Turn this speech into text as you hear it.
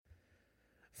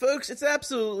Folks, it's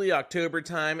absolutely October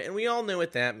time, and we all know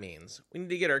what that means. We need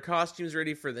to get our costumes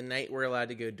ready for the night we're allowed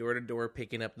to go door to door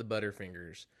picking up the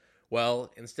Butterfingers.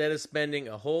 Well, instead of spending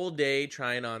a whole day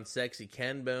trying on sexy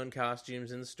Ken Bone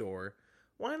costumes in the store,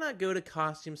 why not go to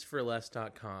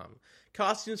costumesforless.com?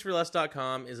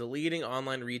 Costumesforless.com is a leading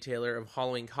online retailer of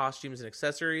Halloween costumes and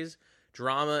accessories,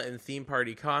 drama and theme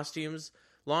party costumes,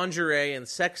 lingerie and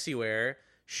sexy wear,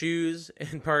 shoes,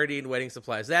 and party and wedding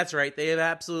supplies. That's right, they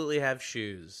absolutely have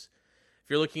shoes. If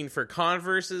you're looking for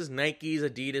Converses, Nikes,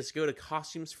 Adidas, go to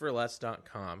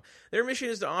costumesforless.com. Their mission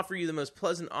is to offer you the most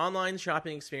pleasant online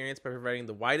shopping experience by providing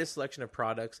the widest selection of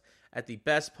products at the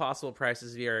best possible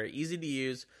prices via our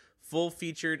easy-to-use,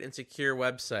 full-featured, and secure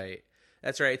website.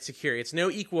 That's right, it's secure. It's no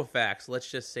Equifax, let's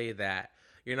just say that.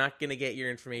 You're not going to get your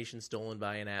information stolen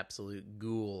by an absolute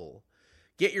ghoul.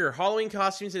 Get your Halloween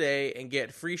costume today and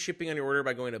get free shipping on your order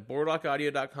by going to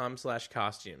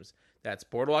boardwalkaudio.com/costumes. That's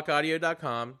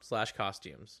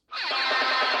boardwalkaudio.com/costumes.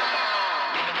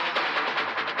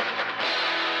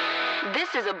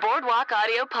 This is a Boardwalk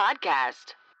Audio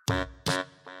podcast.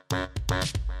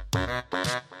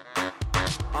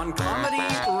 On comedy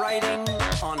writing,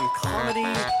 on comedy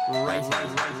writing.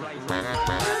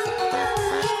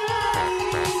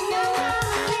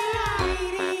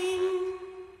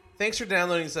 Thanks for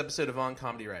downloading this episode of On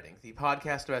Comedy Writing, the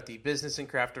podcast about the business and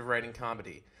craft of writing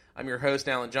comedy. I'm your host,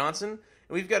 Alan Johnson, and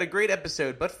we've got a great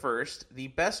episode, but first, the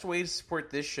best way to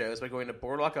support this show is by going to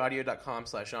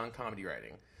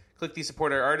boardwalkaudio.com/onComedyWriting. Click the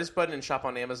Support Our Artist button and shop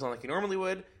on Amazon like you normally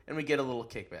would, and we get a little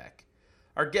kickback.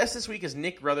 Our guest this week is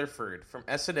Nick Rutherford from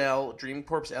SNL, Dream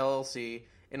Corps LLC,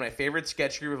 and my favorite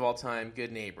sketch group of all time,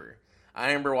 Good Neighbor. I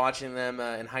remember watching them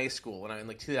in high school when I was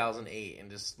in 2008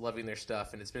 and just loving their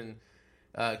stuff, and it's been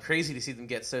crazy to see them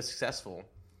get so successful.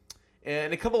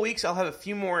 In a couple weeks, I'll have a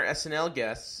few more SNL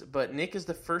guests, but Nick is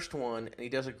the first one, and he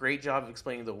does a great job of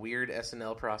explaining the weird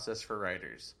SNL process for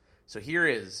writers. So here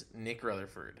is Nick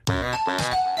Rutherford.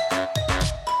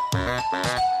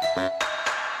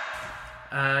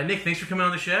 Nick, thanks for coming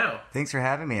on the show. Thanks for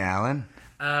having me, Alan.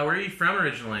 Where are you from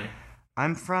originally?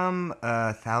 I'm from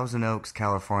Thousand Oaks,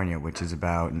 California, which is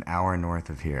about an hour north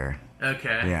of here.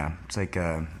 Okay. Yeah, it's like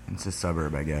it's a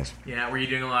suburb, I guess. Yeah, were you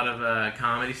doing a lot of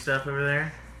comedy stuff over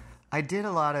there? I did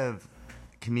a lot of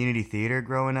community theater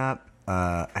growing up.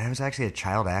 I was actually a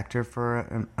child actor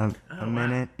for a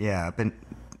minute. Wow. Yeah,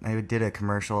 I did a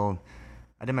commercial.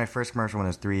 I did my first commercial when I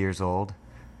was 3 years old,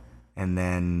 and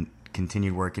then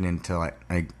continued working until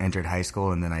I entered high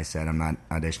school, and then I said I'm not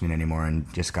auditioning anymore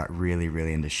and just got really,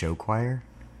 really into show choir.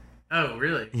 Oh,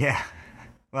 really? Yeah.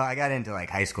 Well, I got into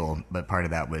high school, but part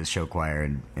of that was show choir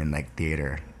and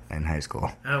theater in high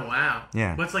school. Oh, wow.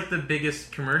 Yeah. What's the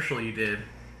biggest commercial you did?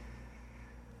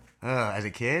 As a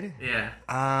kid? Yeah.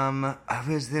 I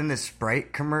was in the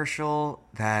Sprite commercial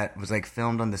that was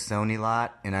filmed on the Sony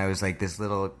lot, and I was this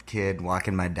little kid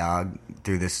walking my dog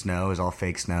through the snow. It was all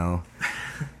fake snow.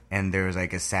 And there was a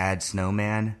sad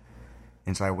snowman.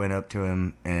 And so I went up to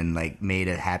him and made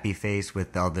a happy face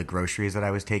with all the groceries that I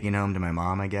was taking home to my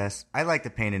mom, I guess. I like to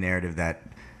paint a narrative that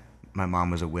my mom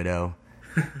was a widow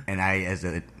and I, as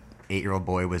an 8-year-old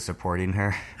boy, was supporting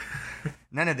her.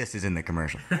 None of this is in the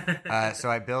commercial.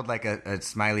 So I build a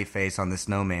smiley face on the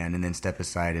snowman and then step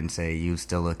aside and say, "You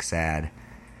still look sad."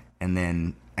 And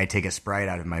then I take a Sprite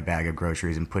out of my bag of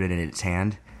groceries and put it in its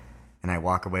hand. And I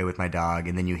walk away with my dog,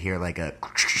 and then you hear a glug,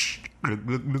 glug,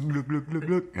 glug, glug, glug, glug,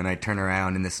 glug. And I turn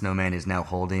around, and the snowman is now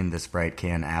holding the Sprite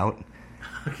can out.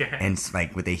 Okay. And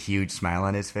with a huge smile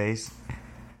on his face.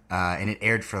 And it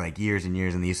aired for years and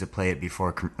years, and they used to play it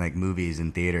before movies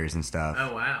and theaters and stuff.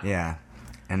 Oh, wow. Yeah.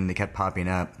 And they kept popping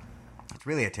up. It's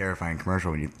really a terrifying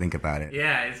commercial when you think about it.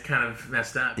 Yeah, it's kind of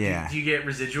messed up. Yeah. Do you get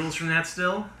residuals from that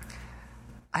still?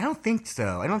 I don't think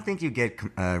so. I don't think you get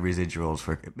residuals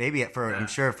for I'm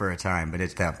sure for a time, but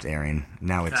it stopped airing.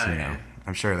 Now it's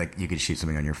I'm sure you could shoot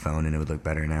something on your phone and it would look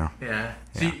better now. Yeah.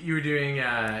 So you were doing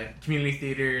community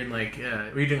theater and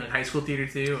were you doing high school theater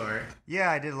too, or?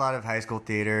 Yeah, I did a lot of high school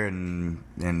theater and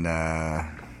then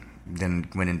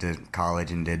went into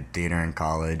college and did theater in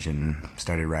college and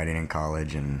started writing in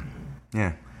college and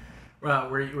yeah. Well,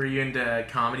 were you into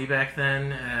comedy back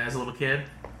then as a little kid?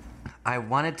 I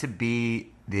wanted to be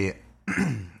the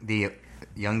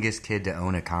youngest kid to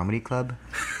own a comedy club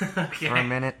Okay. for a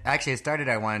minute. Actually,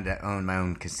 I wanted to own my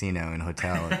own casino and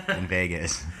hotel in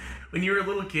Vegas. When you were a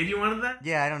little kid, you wanted that?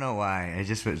 Yeah, I don't know why. I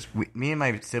just was. Me and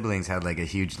my siblings had a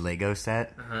huge Lego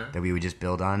set that we would just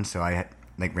build on. So I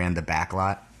ran the back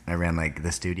lot. I ran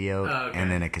the studio and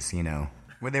then a casino.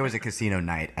 Where there was a casino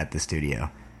night at the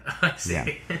studio. I see. Yeah.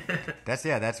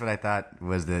 That's what I thought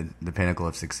was the pinnacle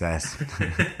of success.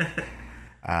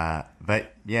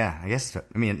 But yeah, I guess I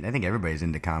think everybody's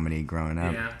into comedy growing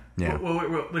up. Yeah.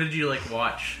 What did you like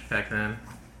watch back then?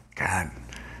 God.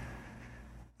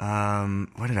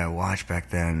 What did I watch back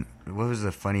then? What was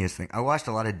the funniest thing? I watched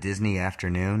a lot of Disney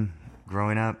Afternoon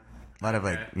growing up. A lot of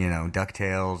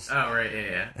DuckTales. Oh right,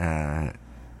 yeah.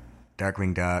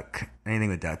 Darkwing Duck. Anything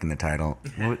with Duck in the title.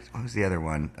 What was the other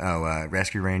one? Oh,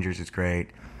 Rescue Rangers is great.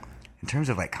 In terms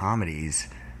of like comedies,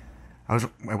 I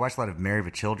watched a lot of Married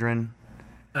with Children.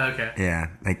 Okay. Yeah,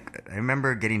 like I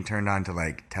remember getting turned on to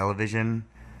like television.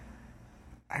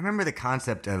 I remember the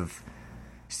concept of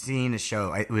seeing a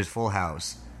show. It was Full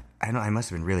House. I must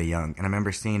have been really young, and I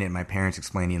remember seeing it and my parents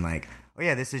explaining like, oh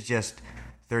yeah, this is just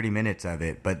 30 minutes of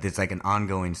it, but it's like an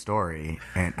ongoing story.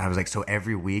 And I was like, so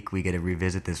every week we get to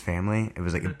revisit this family? It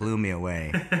was like, it blew me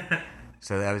away.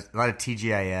 So that was a lot of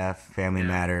TGIF, Family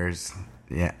Matters,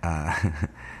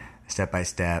 Step by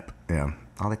Step,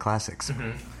 all the classics.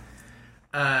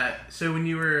 Mm-hmm. So when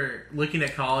you were looking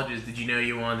at colleges, did you know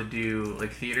you wanted to do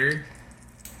like theater?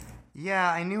 Yeah,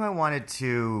 I knew I wanted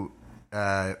to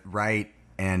write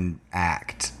and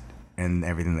act and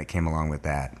everything that came along with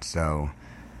that. So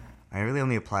I really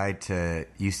only applied to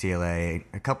UCLA,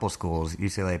 a couple schools,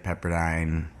 UCLA,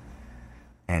 Pepperdine,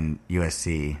 and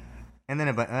USC. And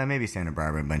then maybe Santa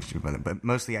Barbara, a bunch of other. But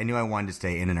mostly I knew I wanted to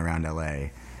stay in and around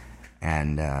LA.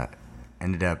 And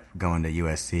ended up going to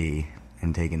USC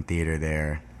and taking theater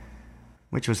there,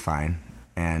 which was fine.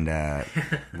 And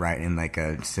writing like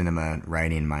a cinema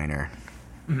writing minor,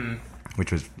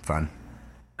 which was fun.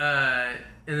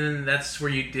 And then that's where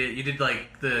you did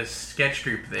like the sketch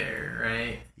group there,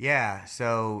 right? Yeah.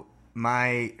 So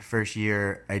my first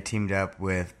year, I teamed up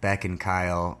with Beck and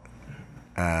Kyle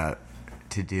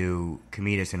to do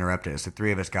Cometus Interruptus. The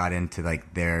three of us got into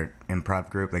like their improv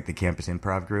group, like the campus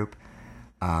improv group.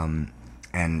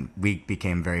 And we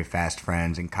became very fast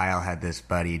friends. And Kyle had this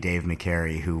buddy, Dave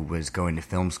McCary, who was going to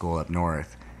film school up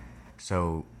north.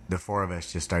 So the four of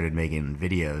us just started making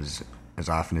videos as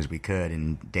often as we could.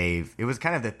 And Dave, it was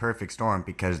kind of the perfect storm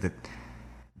because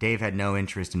Dave had no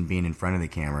interest in being in front of the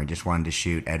camera, just wanted to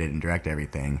shoot, edit, and direct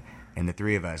everything. And the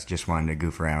three of us just wanted to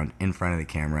goof around in front of the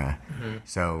camera. Mm-hmm.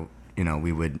 So,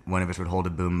 one of us would hold a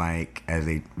boom mic as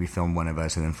we filmed one of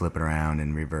us and then flip it around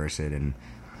and reverse it. And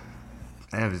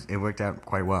it worked out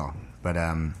quite well. But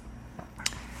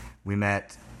we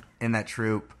met in that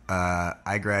troupe.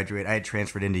 I graduated. I had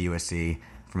transferred into USC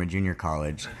from a junior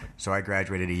college, so I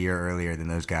graduated a year earlier than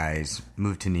those guys,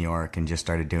 moved to New York, and just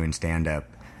started doing stand-up.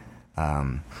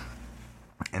 And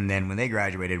then when they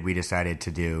graduated, we decided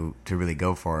to really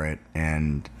go for it.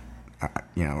 And,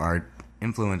 our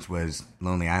influence was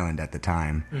Lonely Island at the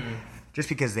time, just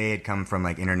because they had come from,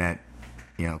 like, internet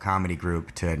comedy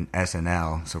group to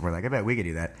SNL. So we're like, I bet we could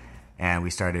do that. And we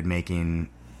started making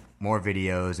more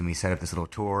videos, and we set up this little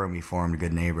tour, and we formed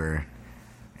Good Neighbor,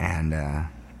 and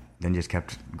then just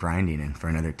kept grinding in for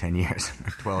another 10 years, or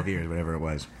 12 years, whatever it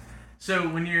was. So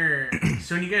when you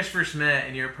guys first met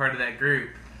and you were part of that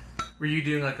group, were you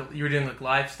doing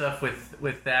live stuff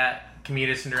with that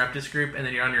Cometus Interruptus group, and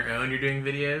then you're on your own, you're doing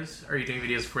videos? Or are you doing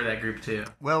videos for that group too?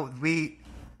 Well, we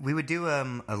would do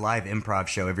a live improv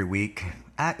show every week.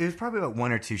 It was probably about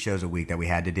 1 or 2 shows a week that we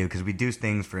had to do because we do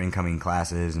things for incoming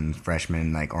classes and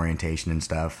freshmen, like orientation and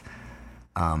stuff.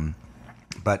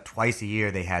 But twice a year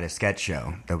they had a sketch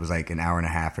show that was like an hour and a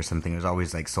half or something. It was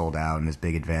always like sold out in this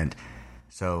big event.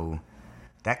 So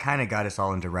that kind of got us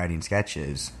all into writing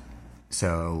sketches.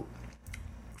 So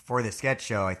for the sketch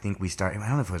show, I think we started, I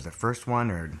don't know if it was the first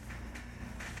one or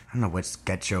I don't know what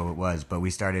sketch show it was, but we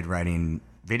started writing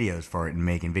videos for it and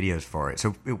making videos for it.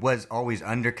 So it was always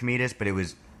under Cometus, but it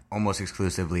was almost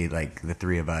exclusively like the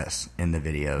three of us in the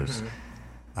videos.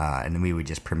 And then we would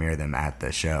just premiere them at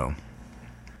the show.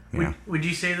 Would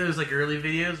you say those like early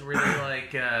videos were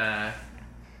they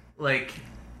like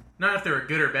not if they were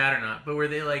good or bad or not, but were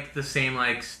they like the same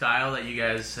like style that you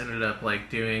guys ended up like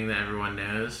doing that everyone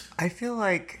knows? I feel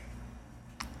like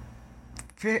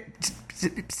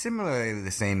similarly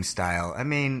the same style. I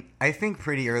mean, I think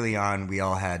pretty early on we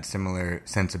all had similar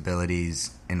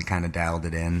sensibilities and kind of dialed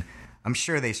it in. I'm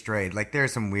sure they strayed. Like, there are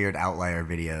some weird outlier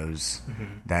videos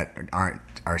that aren't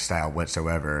our style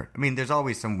whatsoever. I mean, there's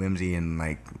always some whimsy and,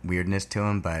 like, weirdness to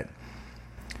them, but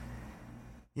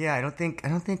yeah, I don't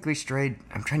think we strayed.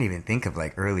 I'm trying to even think of,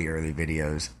 like, early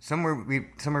videos. Some were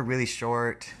really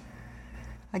short.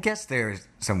 I guess there's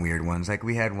some weird ones. Like,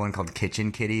 we had one called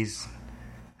Kitchen Kitties.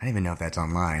 I don't even know if that's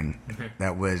online.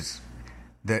 That was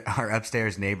our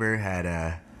upstairs neighbor had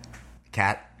a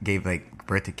cat gave like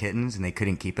birth to kittens and they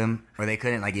couldn't keep him, or they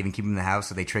couldn't like even keep him in the house,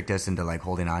 so they tricked us into like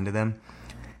holding on to them.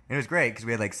 And it was great because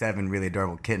we had like 7 really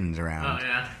adorable kittens around. Oh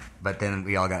yeah. but then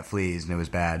we all got fleas and it was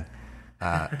bad.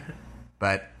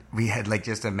 But we had like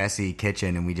just a messy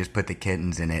kitchen and we just put the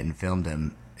kittens in it and filmed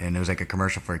them. And it was like a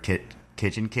commercial for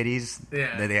kitchen kitties.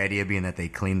 Yeah. The idea being that they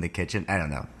clean the kitchen. I don't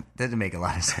know. Doesn't make a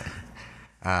lot of sense.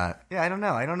 I don't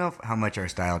know. I don't know how much our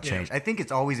style changed. I think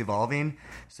it's always evolving.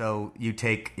 So you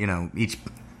take,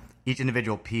 each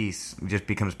individual piece just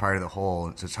becomes part of the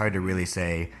whole. So it's hard to really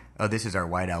say, oh, this is our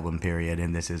White Album period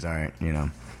and this is our,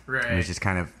 Right. And it's just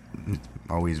kind of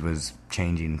always was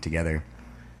changing together.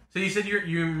 So you said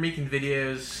you're making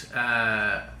videos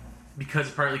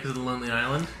partly because of the Lonely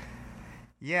Island?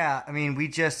 Yeah, I mean, we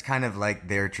just kind of like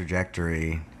their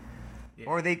trajectory. Yeah.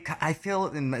 Or I feel,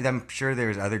 and I'm sure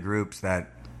there's other groups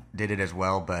that did it as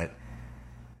well, but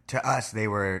to us,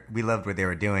 we loved what they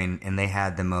were doing, and they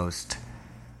had the most,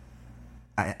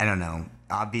 I don't know,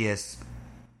 obvious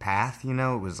path,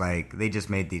 It was like, they just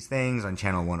made these things on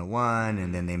Channel 101,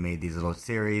 and then they made these little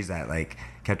series that, like,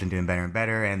 kept them doing better and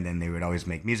better, and then they would always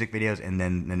make music videos, and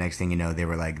then the next thing you know, they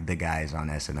were, like, the guys on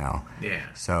SNL. Yeah.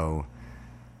 So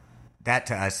that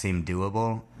to us seemed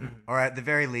doable, or at the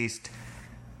very least,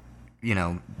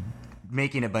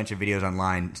 making a bunch of videos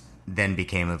online then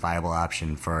became a viable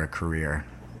option for a career,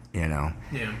 Yeah.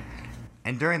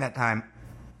 And during that time,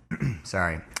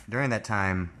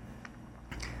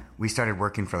 we started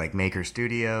working for like Maker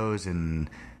Studios, and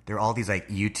there were all these like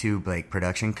YouTube like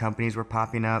production companies were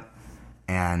popping up,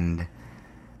 and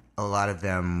a lot of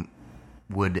them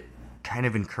would kind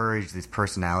of encourage this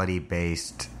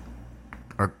personality-based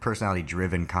or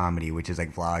personality-driven comedy, which is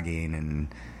like vlogging, and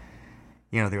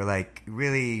they were like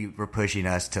really were pushing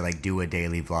us to like do a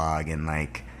daily vlog and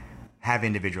like have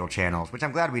individual channels, which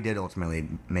I'm glad we did ultimately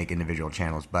make individual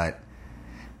channels, but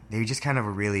they just kind of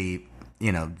were really,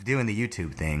 doing the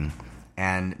YouTube thing,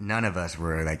 and none of us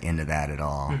were like into that at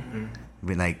all. Mm-hmm.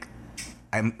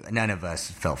 None of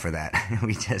us fell for that.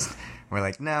 We just were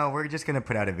like, no, we're just gonna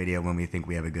put out a video when we think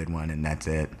we have a good one, and that's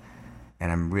it.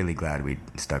 And I'm really glad we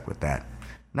stuck with that.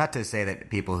 Not to say that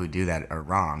people who do that are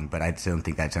wrong, but I still don't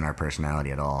think that's in our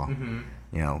personality at all.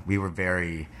 Mm-hmm. We were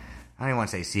very, I don't even want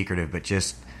to say secretive, but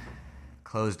just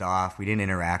closed off. We didn't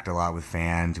interact a lot with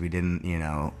fans. We didn't,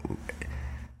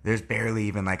 there's barely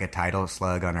even like a title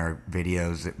slug on our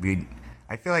videos.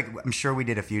 I feel like, I'm sure we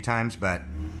did a few times, but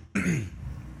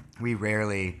we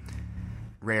rarely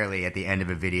at the end of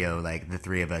a video, like the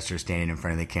three of us are standing in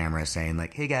front of the camera saying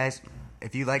like, hey guys,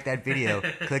 if you like that video,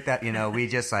 click that, we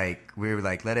were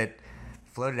like, let it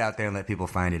float it out there and let people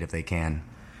find it if they can.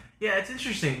 Yeah, it's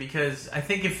interesting because I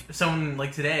think if someone,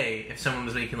 like today, if someone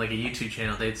was making like a YouTube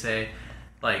channel, they'd say,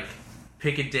 like,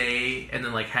 pick a day and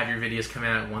then like have your videos come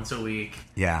out once a week.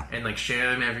 Yeah. And like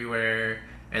share them everywhere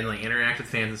and like interact with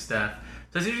fans and stuff.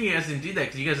 So it's interesting you guys didn't do that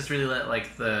because you guys just really let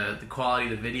like the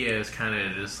quality of the videos kind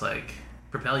of just like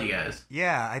propel you guys.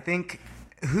 Yeah, I think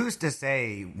who's to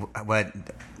say what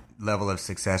level of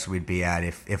success we'd be at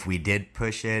if we did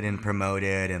push it and promote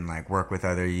it and like work with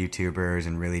other YouTubers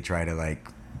and really try to like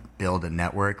build a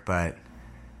network, but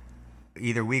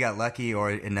either we got lucky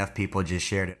or enough people just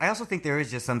shared it. I also think there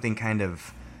is just something kind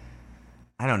of,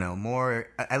 I don't know, more,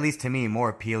 at least to me, more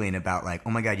appealing about like, oh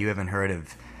my god, you haven't heard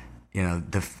of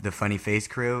the Funny Face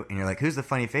Crew, and you're like, who's the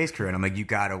Funny Face Crew? And I'm like, you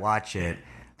gotta watch it.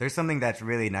 There's something that's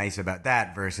really nice about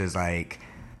that versus like,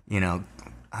 ha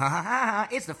ha ha,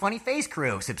 it's the Funny Face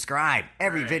Crew. Subscribe.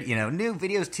 Every video, new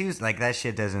videos too. Like, that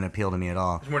shit doesn't appeal to me at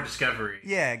all. There's more discovery.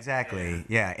 Yeah, exactly.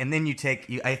 Yeah. And then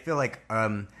I feel like,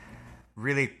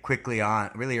 really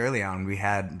early on, we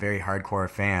had very hardcore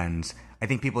fans. I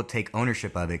think people take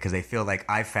ownership of it because they feel like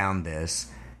I found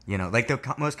this, like the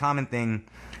most common thing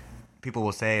people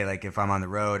will say, like if I'm on the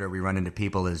road or we run into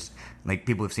people, is like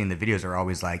people who've seen the videos are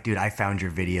always like, dude, I found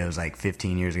your videos like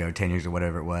 15 years ago, 10 years or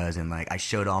whatever it was, and like I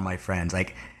showed all my friends.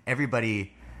 Like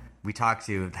everybody we talk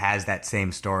to has that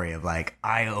same story of like,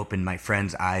 I opened my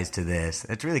friend's eyes to this.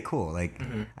 It's really cool. Like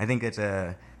I think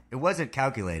it wasn't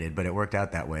calculated, but it worked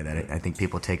out that way, that I think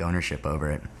people take ownership over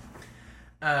it.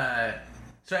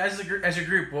 So as a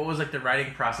group, what was like the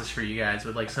writing process for you guys?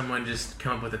 Would like someone just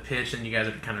come up with a pitch and you guys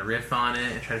would kind of riff on it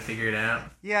and try to figure it out?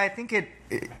 Yeah, I think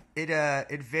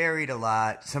it varied a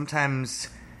lot. Sometimes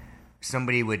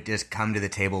somebody would just come to the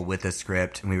table with a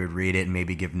script and we would read it and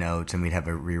maybe give notes and we'd have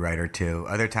a rewrite or two.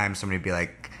 Other times somebody would be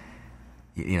like,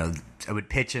 I would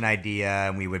pitch an idea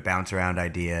and we would bounce around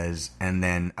ideas, and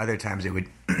then other times it would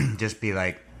just be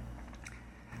like,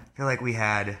 I feel like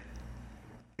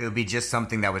it would be just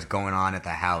something that was going on at the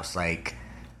house, like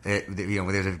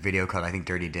there's a video called, I think,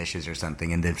 Dirty Dishes or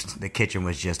something, and the kitchen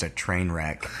was just a train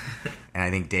wreck. And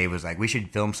I think Dave was like, we should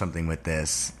film something with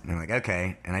this, and I'm like,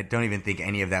 okay. And I don't even think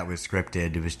any of that was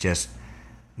scripted. It was just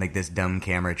like this dumb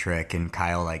camera trick and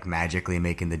Kyle like magically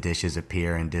making the dishes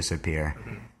appear and disappear.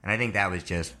 Mm-hmm. And I think that was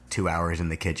just 2 hours in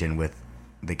the kitchen with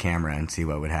the camera and see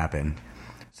what would happen.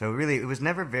 So really, it was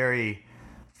never very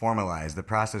formalized. The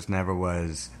process never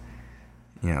was,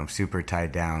 super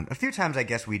tied down. A few times I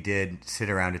guess we did sit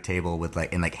around a table with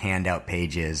and hand out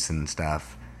pages and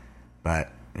stuff,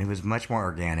 but it was much more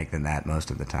organic than that most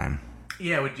of the time.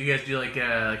 Yeah, would you guys do like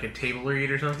a table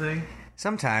read or something?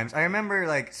 Sometimes. I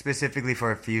remember specifically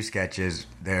for a few sketches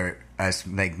us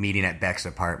meeting at Beck's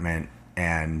apartment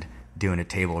and doing a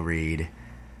table read.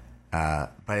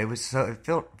 But it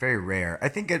felt very rare. I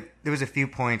think there was a few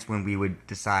points when we would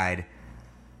decide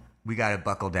we got to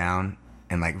buckle down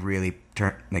and really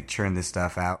churn this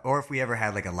stuff out. Or if we ever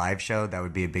had a live show, that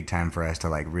would be a big time for us to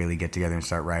really get together and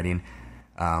start writing.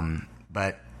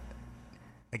 But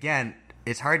again,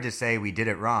 it's hard to say we did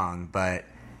it wrong, but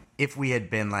if we had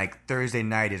been Thursday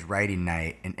night is writing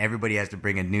night and everybody has to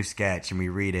bring a new sketch and we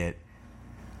read it,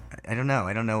 I don't know.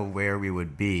 I don't know where we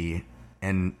would be,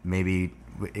 and maybe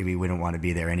we wouldn't want to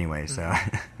be there anyway, so.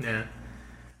 Yeah.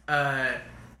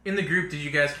 In the group, did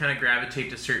you guys kind of gravitate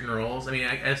to certain roles? I mean,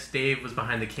 I guess Dave was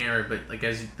behind the camera, but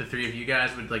as the three of you guys,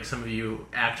 would some of you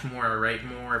act more or write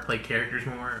more or play characters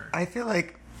more? I feel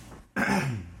like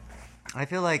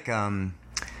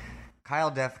Kyle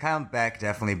and Beck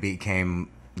definitely became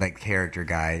character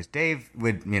guys. Dave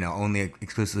would only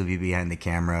exclusively be behind the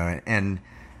camera and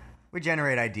would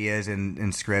generate ideas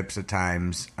and scripts at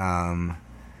times.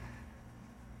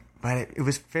 But it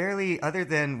was fairly, other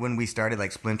than when we started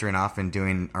splintering off and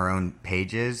doing our own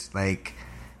pages, it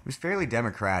was fairly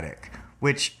democratic,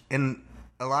 which in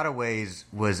a lot of ways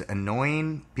was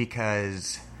annoying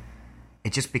because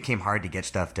it just became hard to get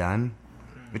stuff done.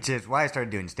 Which is why I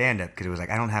started doing stand-up, because it was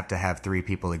I don't have to have 3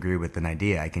 people agree with an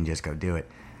idea. I can just go do it.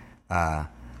 But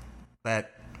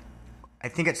I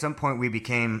think at some point we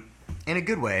became, in a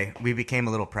good way, we became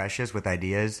a little precious with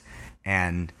ideas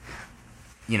and,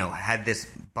 had this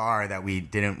bar that we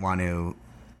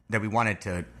wanted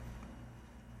to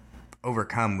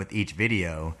overcome with each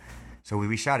video. So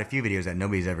we shot a few videos that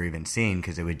nobody's ever even seen,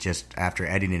 because it would just, after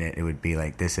editing it, it would be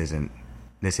this isn't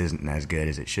as good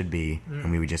as it should be,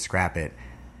 and we would just scrap it.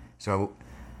 So,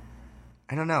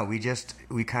 I don't know, we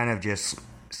kind of just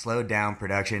slowed down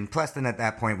production. Plus, then at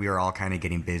that point, we were all kind of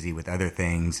getting busy with other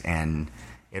things, and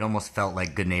it almost felt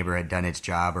like Good Neighbor had done its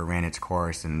job or ran its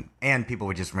course, and people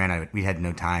would just ran out of it. We had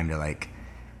no time to,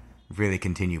 really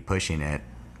continue pushing it.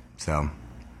 So,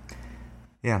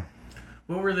 yeah.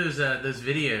 What were those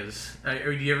videos?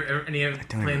 Or do you ever any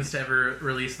plans to ever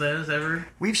release those ever?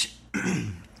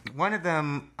 One of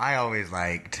them I always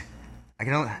liked.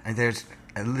 There's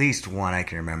at least one I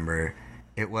can remember.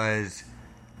 It was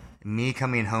me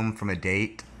coming home from a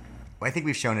date. Well, I think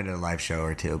we've shown it at a live show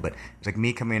or two, but it was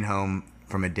me coming home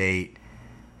from a date,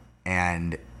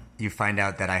 and you find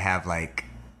out that I have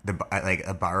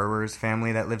a borrower's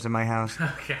family that lives in my house.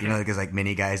 Okay. There's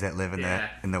mini guys that live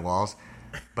in the walls,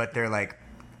 but they're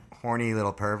horny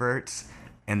little perverts,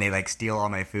 and they steal all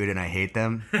my food, and I hate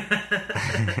them.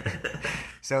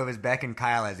 So it was Beck and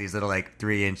Kyle as these little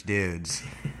 3-inch dudes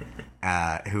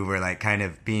who were kind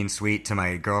of being sweet to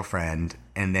my girlfriend,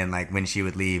 and then when she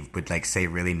would leave would say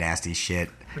really nasty shit,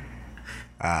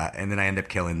 and then I end up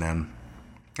killing them.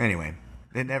 Anyway,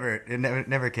 it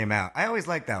never came out. I always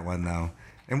liked that one though,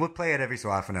 and we'll play it every so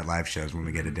often at live shows when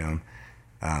we get to do them.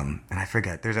 And I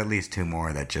forget, there's at least 2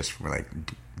 more that just were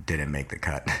didn't make the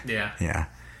cut. Yeah.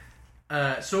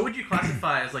 Yeah. So what would you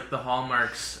classify as the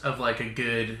hallmarks of a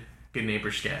good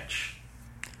Neighbor sketch?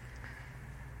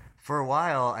 For a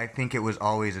while, I think it was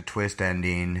always a twist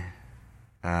ending.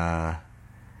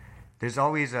 There's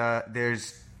always I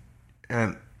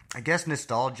guess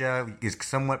nostalgia is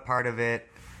somewhat part of it.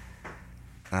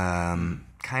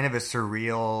 Kind of a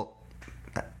surreal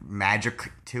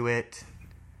magic to it,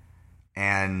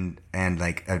 and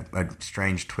a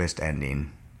strange twist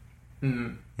ending.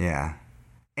 Mm-hmm. Yeah.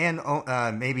 And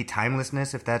maybe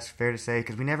timelessness, if that's fair to say,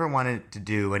 because we never wanted to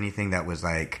do anything that was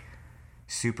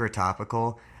super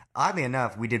topical. Oddly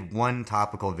enough, we did one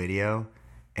topical video,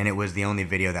 and it was the only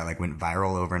video that went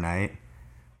viral overnight.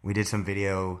 We did some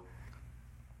video.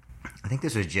 I think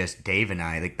this was just Dave and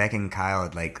I. Beck and Kyle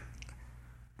had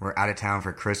were out of town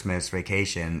for Christmas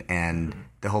vacation, and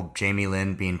the whole Jamie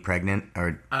Lynn being pregnant,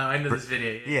 or I know this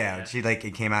video. Yeah, she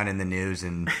it came out in the news,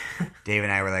 and Dave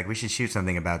and I were we should shoot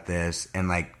something about this, and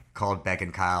called Beck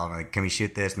and Kyle, and can we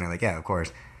shoot this? And they're yeah, of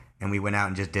course. And we went out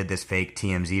and just did this fake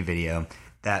TMZ video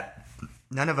that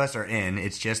none of us are in.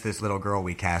 It's just this little girl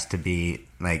we cast to be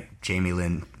Jamie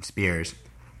Lynn Spears,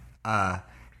 and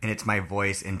it's my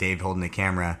voice and Dave holding the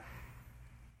camera.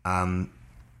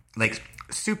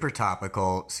 super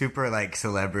topical, super like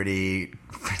celebrity,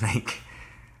 like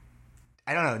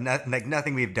I don't know, like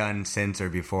nothing we've done since or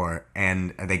before.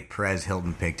 And I think Perez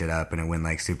Hilton picked it up and it went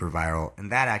like super viral.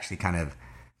 And that actually kind of,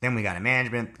 then we got a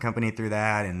management company through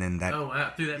that, and then that, Oh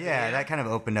wow, through that. yeah, video? that kind of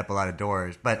opened up a lot of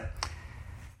doors, but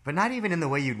not even in the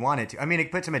way you'd want it to. I mean,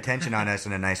 it put some attention on us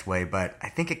in a nice way, but I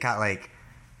think it got like,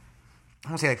 I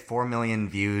want to say like 4 million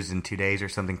views in 2 days or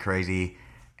something crazy.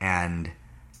 And,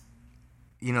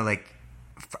 you know, like,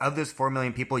 of those 4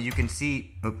 million people, you can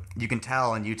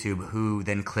tell on YouTube who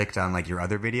then clicked on, like, your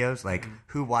other videos. Like,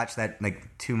 who watched that,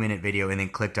 like, 2-minute video and then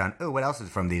clicked on, oh, what else is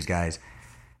from these guys?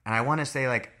 And I want to say,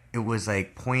 like, it was,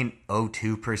 like,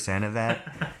 0.02% of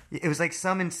that. It was, like,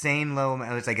 some insane low amount.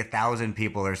 It was, like, 1,000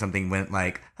 people or something went,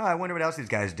 like, oh, I wonder what else these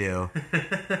guys do.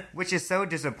 Which is so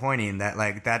disappointing that,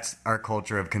 like, that's our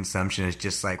culture of consumption, is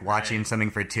just, like, watching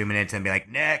something for 2 minutes and be like,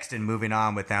 next, and moving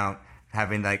on without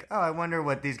having, like, oh, I wonder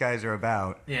what these guys are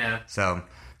about. Yeah. So,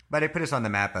 but it put us on the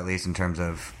map, at least, in terms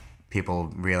of people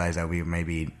realize that we may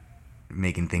be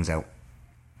making things that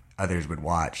others would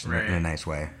watch in a nice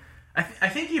way. I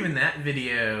think even that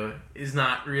video is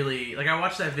not really... Like, I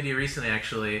watched that video recently,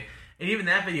 actually, and even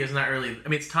that video is not really... I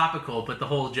mean, it's topical, but the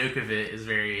whole joke of it is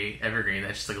very evergreen.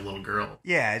 That's just like a little girl.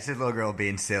 Yeah, it's a little girl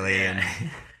being silly. Yeah.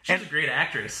 And She's a great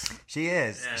actress. She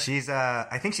is. Yeah. She's,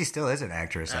 I think she still is an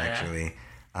actress, actually.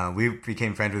 Yeah. We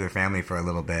became friends with her family for a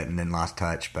little bit and then lost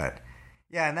touch, but...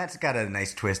 Yeah, and that's got a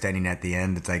nice twist ending at the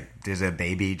end. It's like there's a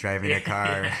baby driving a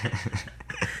car.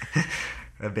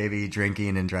 A baby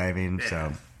drinking and driving,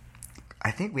 so... I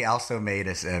think we also made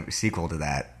a sequel to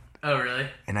that. Oh, really?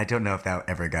 And I don't know if that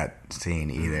ever got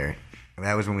seen either.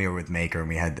 That was when we were with Maker and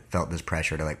we had felt this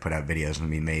pressure to like put out videos,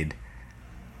 and we made...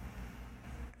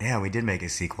 Yeah, we did make a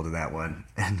sequel to that one.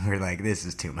 And we're like, this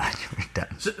is too much. We're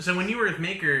done. So when you were with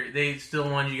Maker, they still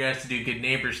wanted you guys to do Good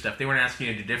Neighbor stuff. They weren't asking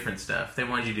you to do different stuff. They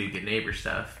wanted you to do Good Neighbor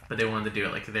stuff, but they wanted to do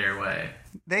it like their way.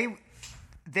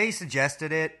 They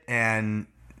suggested it,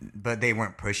 but they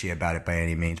weren't pushy about it by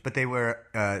any means. But they were,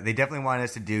 they definitely wanted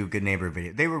us to do Good Neighbor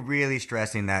video. They were really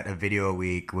stressing that a video a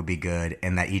week would be good,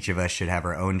 and that each of us should have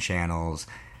our own channels,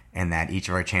 and that each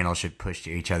of our channels should push to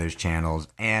each other's channels,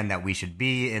 and that we should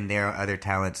be in their other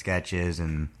talent sketches,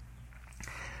 and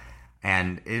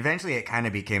eventually it kind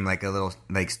of became like a little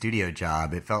like studio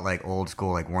job. It felt like old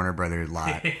school, like Warner Brothers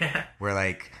lot, Yeah. where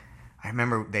like, I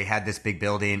remember they had this big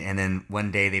building, and then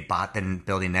one day they bought the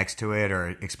building next to it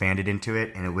or expanded into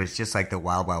it, and it was just like the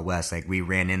Wild Wild West. Like, we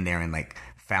ran in there and like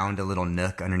found a little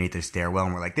nook underneath the stairwell,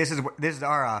 and we're like, this is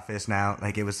our office now.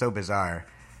 Like, it was so bizarre,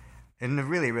 and a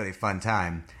really, really fun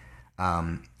time.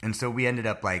 And so we ended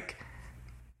up like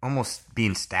almost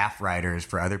being staff writers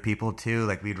for other people too.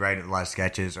 Like, we'd write a lot of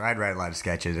sketches, or I'd write a lot of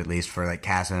sketches at least for like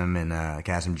Kasim and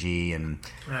Kasim G and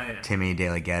Timmy De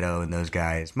La Ghetto and those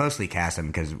guys. Mostly Kasim,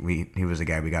 because he was the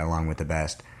guy we got along with the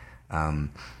best.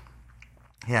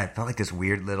 Yeah, it felt like this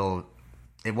weird little...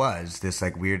 It was this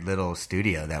like weird little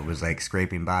studio that was like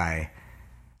scraping by.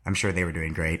 I'm sure they were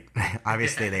doing great.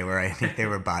 Obviously they were. I think they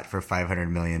were bought for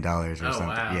 $500 million or something.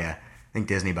 Wow. Yeah, I think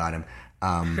Disney bought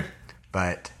them.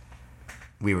 But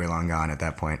we were long gone at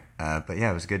that point. But yeah,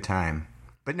 it was a good time.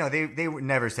 But no, they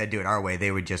never said do it our way.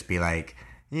 They would just be like,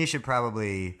 you should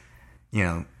probably,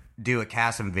 do a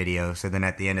Kasim video. So then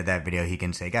at the end of that video, he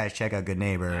can say, guys, check out Good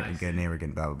Neighbor. And Good Neighbor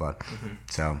can blah, blah, blah. Mm-hmm.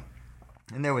 So,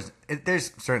 and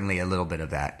there's certainly a little bit of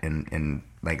that in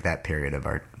like that period of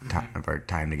our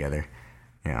time together.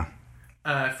 Yeah.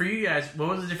 For you guys, what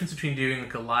was the difference between doing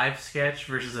like a live sketch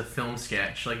versus a film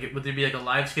sketch? Like, would there be like a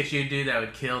live sketch you'd do that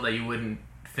would kill that you wouldn't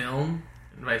film,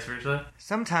 and vice versa?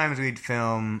 Sometimes we'd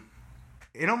film.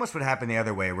 It almost would happen the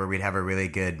other way, where we'd have a really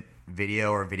good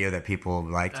video or video that people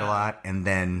liked a lot, and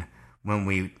then when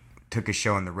we took a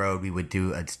show on the road, we would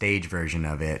do a stage version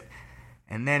of it,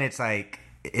 and then it's like,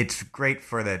 it's great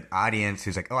for the audience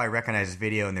who's like, oh, I recognize this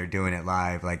video, and they're doing it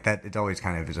live. Like that, it's always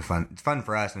kind of it's fun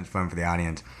for us and it's fun for the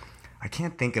audience. I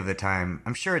can't think of the time.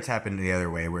 I'm sure it's happened the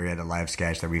other way, where we had a live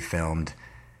sketch that we filmed,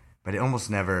 but it almost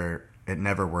never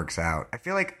works out. I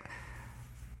feel like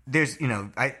there's,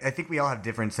 I think we all have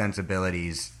different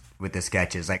sensibilities with the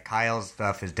sketches. Like, Kyle's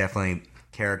stuff is definitely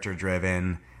character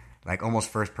driven, like almost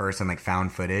first person, like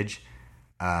found footage.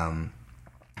 And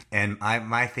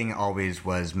my thing always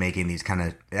was making these kind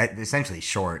of essentially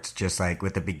shorts, just like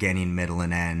with the beginning, middle,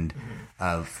 and end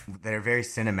of that are very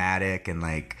cinematic and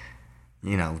like,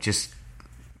 just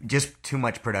too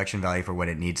much production value for what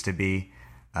it needs to be.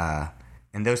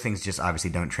 And those things just obviously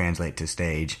don't translate to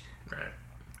stage. Right.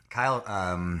 Kyle,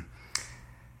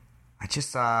 I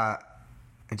just saw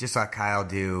Kyle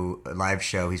do a live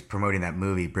show. He's promoting that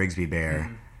movie, Brigsby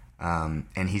Bear.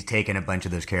 And he's taken a bunch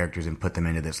of those characters and put them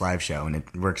into this live show, and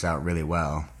it works out really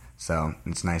well. So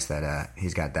it's nice that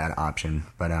he's got that option.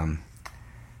 But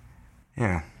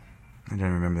yeah, I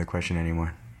don't remember the question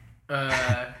anymore.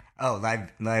 Oh,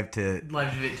 live to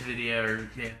video, or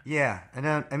yeah.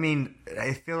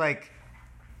 I feel like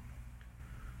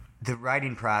the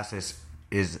writing process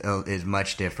is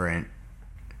much different.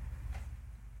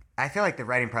 I feel like the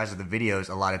writing process of the videos,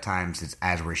 a lot of times, is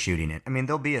as we're shooting it. I mean,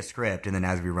 there'll be a script, and then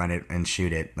as we run it and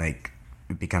shoot it, like,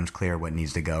 it becomes clear what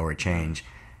needs to go or change.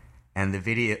 And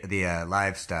the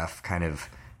live stuff kind of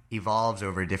evolves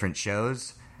over different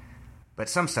shows. But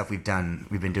some stuff we've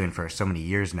been doing for so many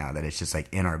years now that it's just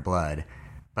like in our blood.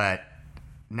 But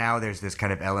now there's this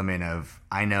kind of element of,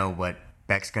 I know what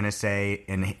Beck's going to say,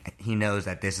 and he knows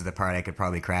that this is the part I could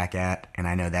probably crack at, and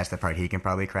I know that's the part he can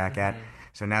probably crack at.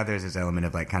 So now there's this element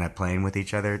of like kind of playing with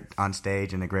each other on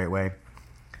stage in a great way.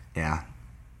 Yeah.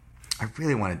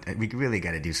 We really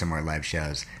got to do some more live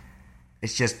shows.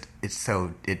 It's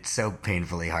so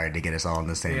painfully hard to get us all in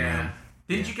the same room.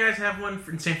 Didn't you guys have one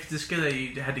in San Francisco that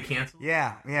you had to cancel?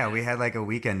 Yeah. We had like a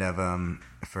weekend of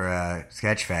for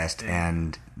Sketchfest,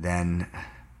 and then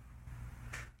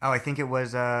I think it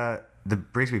was the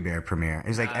Brigsby Bear premiere. It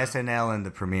was like SNL and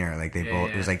the premiere. Like they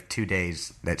both. It was like 2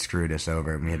 days that screwed us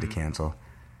over, and we had to cancel.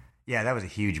 Yeah, that was a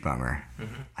huge bummer.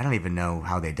 I don't even know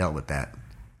how they dealt with that.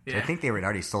 Yeah. I think they had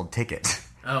already sold tickets.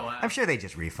 Oh, wow. I'm sure they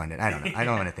just refunded. I don't know. I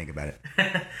don't want to think about it.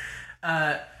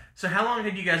 So how long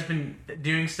had you guys been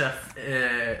doing stuff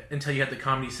until you had the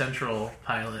Comedy Central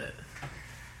pilot?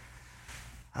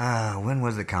 When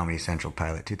was the Comedy Central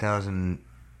pilot?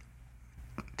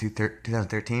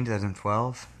 2013,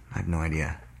 2012? I have no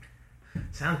idea.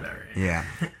 Sounds about right. Yeah.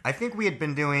 I think we had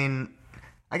been doing,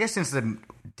 I guess since the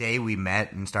day we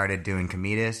met and started doing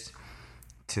Comedist,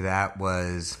 to that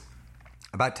was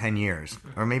about 10 years.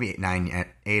 Or maybe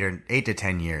 8 to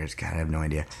 10 years. God, I have no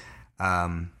idea.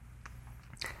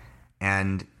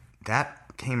 And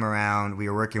that came around, we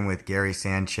were working with Gary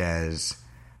Sanchez,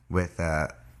 with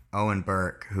Owen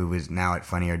Burke, who was now at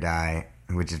Funny or Die,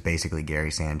 which is basically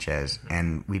Gary Sanchez.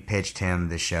 And we pitched him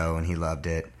the show, and he loved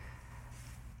it.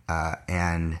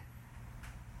 And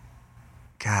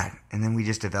then we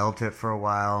just developed it for a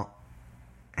while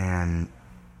and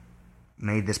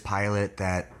made this pilot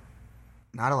that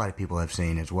not a lot of people have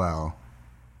seen as well.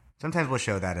 Sometimes we'll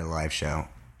show that at a live show.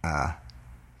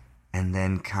 And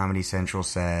then Comedy Central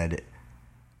said,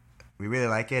 we really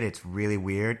like it. It's really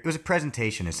weird. It was a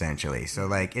presentation, essentially. So,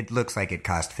 like, it looks like it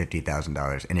cost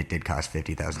 $50,000, and it did cost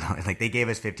 $50,000. Like, they gave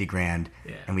us $50,000,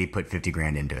 and we put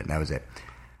 $50,000 into it, and that was it.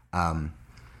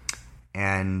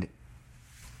 And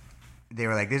they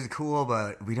were like, this is cool,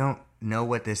 but we don't know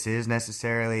what this is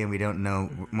necessarily, and we don't know,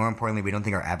 more importantly, we don't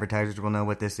think our advertisers will know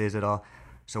what this is at all.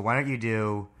 So why don't you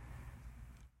do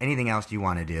anything else you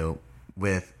want to do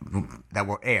with that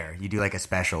will air? You do like a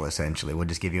special, essentially. We'll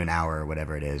just give you an hour or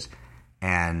whatever it is.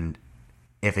 And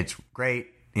if it's great,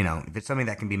 if it's something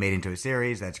that can be made into a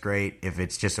series, that's great. If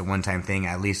it's just a one-time thing,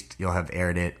 at least you'll have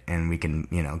aired it, and we can,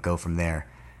 go from there.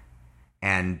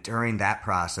 And during that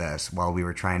process, while we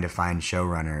were trying to find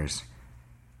showrunners,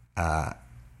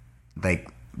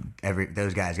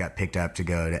 those guys got picked up to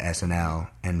go to SNL,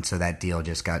 and so that deal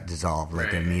just got dissolved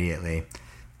immediately.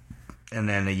 And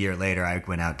then a year later, I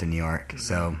went out to New York,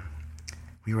 so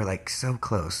we were so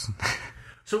close.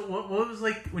 So what was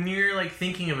when you're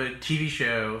thinking of a TV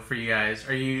show for you guys?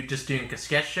 Are you just doing a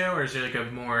sketch show, or is there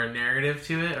a more narrative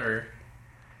to it, or?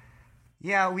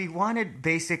 Yeah, we wanted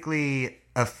basically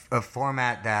a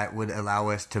format that would allow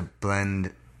us to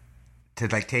blend, to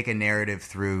take a narrative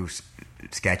through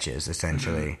sketches,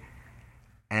 essentially.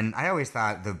 And I always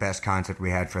thought the best concept we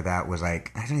had for that was I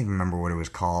don't even remember what it was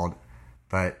called,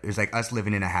 but it was us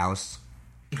living in a house.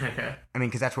 Okay. I mean,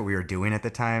 because that's what we were doing at the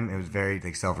time. It was very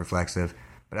self-reflexive.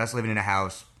 But us living in a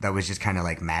house that was just kind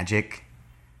of magic.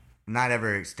 Not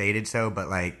ever stated so, but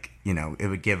it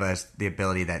would give us the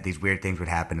ability that these weird things would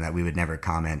happen that we would never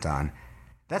comment on.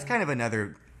 That's kind of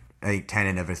another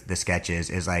tenet of the sketches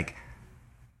is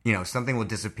something will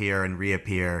disappear and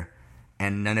reappear,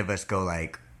 and none of us go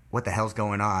what the hell's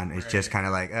going on? It's just kind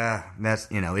of that's,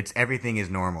 it's everything is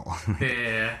normal.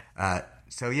 Yeah.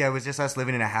 So yeah, it was just us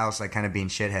living in a house, kind of being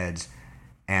shitheads,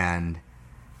 and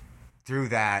through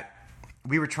that,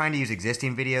 we were trying to use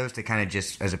existing videos to kind of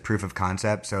just as a proof of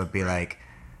concept. So it'd be it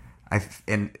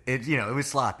was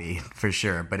sloppy for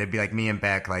sure, but it'd be me and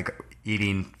Beck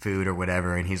eating food or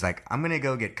whatever, and he's like, I'm gonna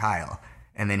go get Kyle,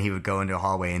 and then he would go into a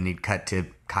hallway, and he'd cut to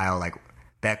Kyle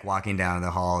Beck walking down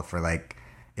the hall for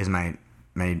is my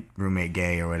roommate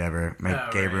gay or whatever,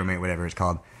 gay roommate, whatever it's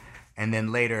called, and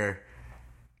then later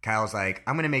Kyle's like,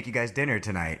 I'm going to make you guys dinner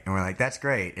tonight. And we're like, that's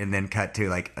great. And then cut to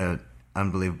like a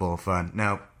unbelievable fun.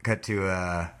 No, cut to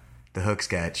the Hook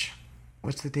sketch.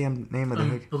 What's the damn name of the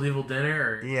Hook? Unbelievable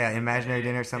Dinner? Or... Yeah, Imaginary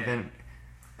Dinner or something.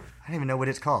 Yeah. I don't even know what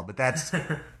it's called, but that's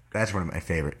one of my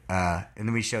favorite. And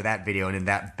then we show that video, and then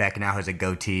that Beck now has a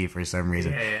goatee for some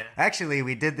reason. Yeah. Actually,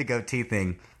 we did the goatee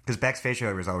thing because Beck's facial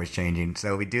hair was always changing.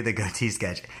 So we do the goatee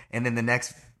sketch. And then the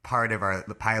next part of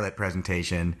the pilot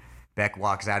presentation, Beck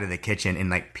walks out of the kitchen and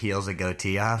like peels a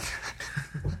goatee off.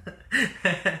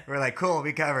 We're like, cool,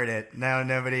 we covered it. Now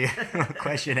nobody will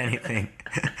question anything.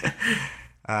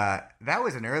 That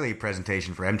was an early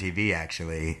presentation for MTV,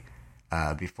 actually,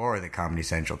 before the Comedy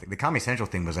Central thing. The Comedy Central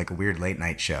thing was like a weird late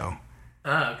night show.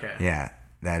 Oh, okay. Yeah,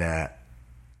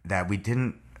 that we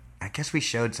didn't. I guess we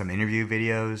showed some interview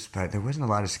videos, but there wasn't a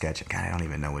lot of sketching. God, I don't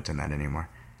even know what's in that anymore.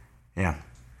 Yeah.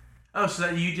 Oh, so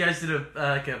that you guys did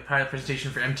a pilot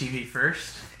presentation for MTV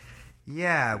first?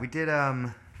 Yeah, we did.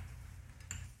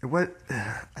 What?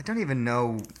 I don't even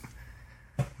know.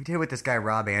 We did it with this guy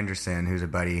Rob Anderson, who's a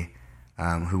buddy,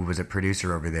 who was a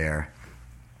producer over there.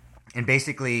 And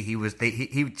basically, he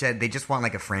said they just want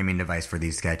like a framing device for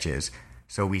these sketches.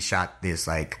 So we shot this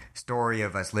like story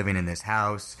of us living in this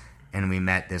house, and we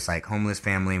met this like homeless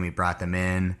family, and we brought them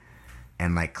in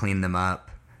and like cleaned them up.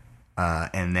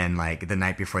 And then, like, the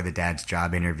night before the dad's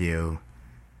job interview,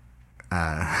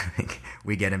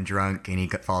 we get him drunk, and he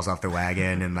falls off the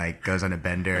wagon and, like, goes on a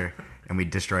bender, and we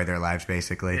destroy their lives,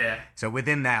 basically. Yeah. So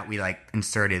within that, we, like,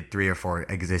 inserted 3 or 4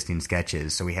 existing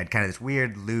sketches. So we had kind of this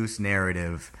weird, loose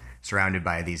narrative surrounded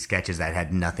by these sketches that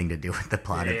had nothing to do with the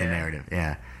plot of the narrative.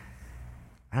 Yeah.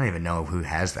 I don't even know who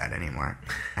has that anymore.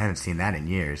 I haven't seen that in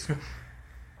years.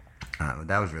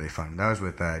 That was really fun. That was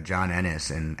with John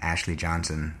Ennis and Ashley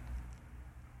Johnson.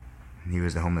 He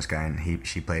was the homeless guy, and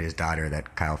she played his daughter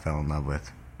that Kyle fell in love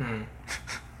with.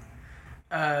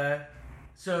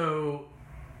 So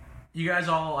you guys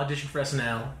all auditioned for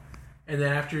SNL, and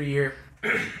then after a year,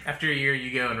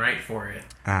 you go and write for it.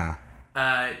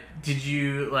 Did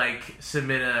you like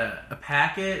submit a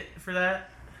packet for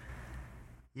that?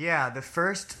 Yeah, the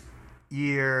first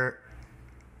year,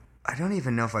 I don't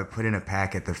even know if I put in a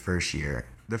packet the first year.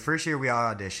 The first year we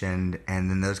all auditioned, and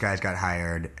then those guys got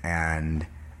hired, and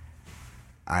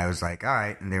I was like, all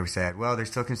right. And they said, well, they're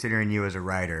still considering you as a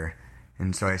writer.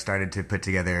 And so I started to put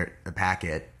together a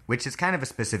packet, which is kind of a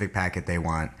specific packet they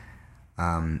want.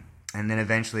 And then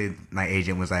eventually my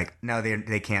agent was like, no,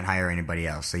 they can't hire anybody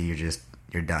else. So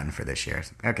you're done for this year.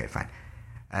 Okay, fine.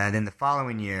 Then the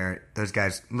following year, those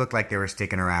guys looked like they were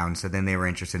sticking around. So then they were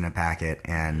interested in a packet.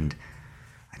 And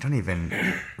I don't even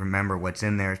remember what's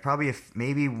in there. It's probably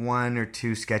maybe 1 or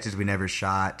 2 sketches we never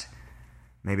shot.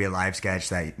 Maybe a live sketch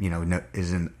that,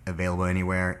 isn't available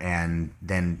anywhere, and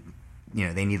then,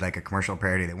 they need like a commercial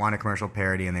parody. They want a commercial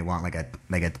parody, and they want like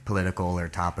a political or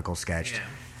topical sketch. Yeah.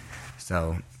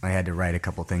 So I had to write a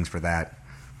couple things for that.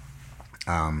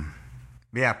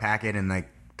 Yeah, packet, and like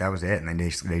that was it. And then they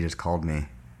just called me.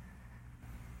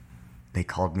 They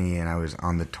called me, and I was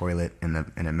on the toilet in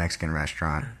a Mexican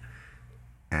restaurant,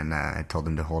 and I told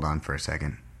them to hold on for a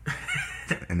second.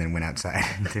 And then went outside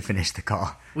to finish the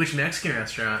call. Which Mexican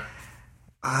restaurant?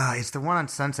 It's the one on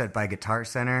Sunset by Guitar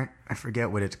Center. I forget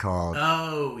what it's called.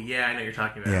 Oh, yeah, I know what you're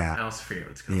talking about. Yeah. I also forget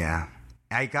what it's called. Yeah.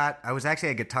 I was actually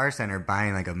at Guitar Center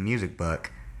buying like a music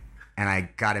book, and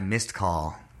I got a missed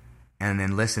call, and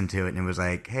then listened to it, and it was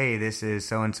like, hey, this is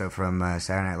so-and-so from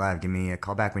Saturday Night Live. Give me a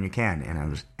call back when you can.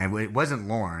 And it wasn't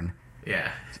Lorne.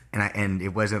 Yeah. And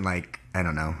it wasn't like, I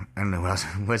don't know who else.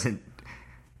 It wasn't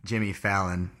Jimmy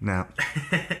Fallon, no.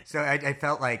 So I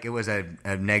felt like it was a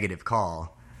negative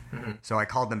call. Mm-hmm. So I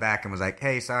called them back and was like,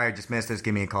 hey, sorry, I just missed this.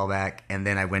 Give me a call back. And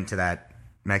then I went to that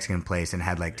Mexican place and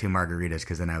had like 2 margaritas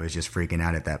because then I was just freaking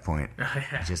out at that point. Oh,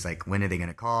 yeah. Just like, when are they going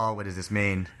to call? What does this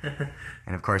mean?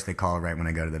 And of course they call right when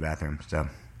I go to the bathroom. So,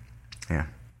 yeah.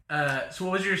 So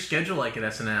what was your schedule like at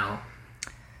SNL?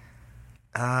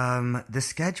 The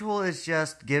schedule is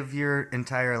just give your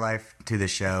entire life to the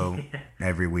show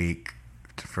every week.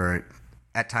 For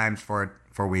at times 4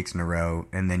 weeks in a row,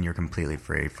 and then you're completely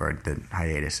free for the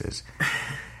hiatuses.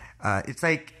 It's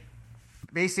like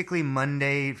basically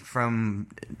Monday from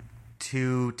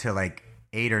 2 to like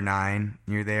 8 or 9.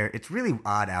 You're there. It's really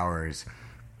odd hours.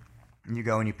 You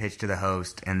go and you pitch to the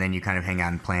host, and then you kind of hang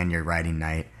out and plan your writing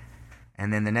night.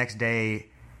 And then the next day,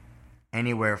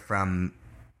 anywhere from,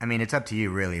 I mean, it's up to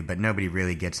you really, but nobody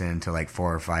really gets in until like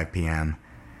 4 or 5 p.m.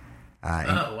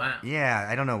 Oh, wow. Yeah,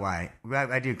 I don't know why.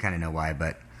 I do kind of know why,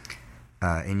 but...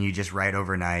 and you just write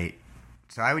overnight.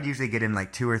 So I would usually get in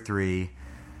like 2 or 3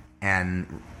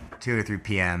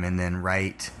 p.m. and then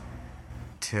write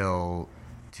till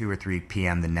 2 or 3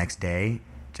 p.m. the next day,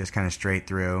 just kind of straight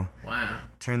through. Wow.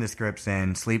 Turn the scripts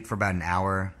in, sleep for about an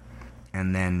hour,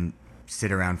 and then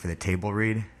sit around for the table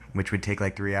read, which would take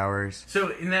like 3 hours. So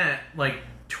in that like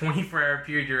 24-hour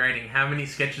period you're writing, how many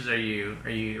sketches are you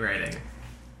writing?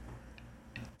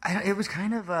 It was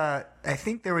kind of I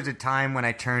think there was a time when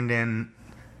I turned in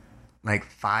like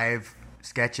 5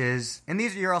 sketches, and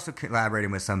these you're also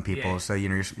collaborating with some people, so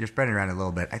you're spreading around a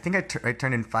little bit. I think I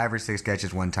turned in 5 or 6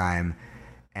 sketches one time,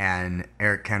 and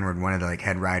Eric Kenward, one of the like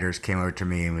head writers, came over to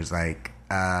me and was like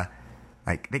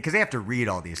because they have to read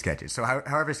all these sketches. So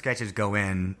however sketches go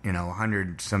in,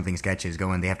 100 something sketches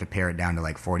go in, they have to pare it down to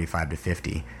like 45 to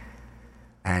 50.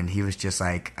 And he was just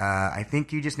like, I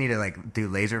think you just need to like do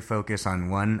laser focus on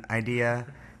one idea.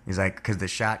 He's like, because the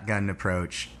shotgun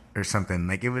approach or something,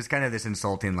 like it was kind of this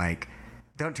insulting, like,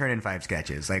 don't turn in 5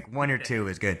 sketches. Like 1 or 2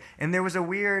 is good. And there's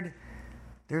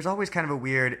always kind of a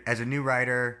weird, as a new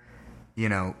writer,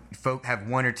 folk have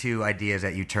 1 or 2 ideas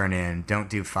that you turn in, don't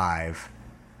do 5.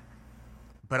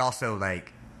 But also,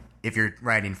 like, if you're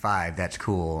writing 5, that's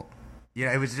cool.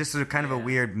 It was just kind of a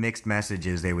weird mixed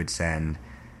messages they would send.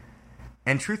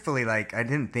 And truthfully, like, I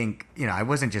didn't think, I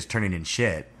wasn't just turning in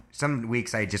shit. Some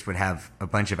weeks I just would have a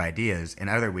bunch of ideas, and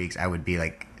other weeks I would be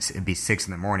like, it'd be 6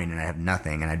 in the morning and I'd have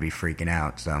nothing and I'd be freaking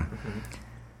out. So,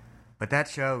 But that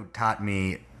show taught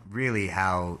me really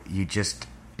how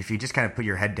if you just kind of put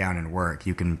your head down and work,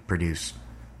 you can produce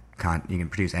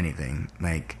anything.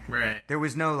 Like, right. There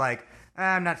was no like,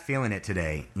 I'm not feeling it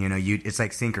today. It's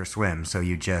like sink or swim. So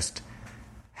you just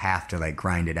have to like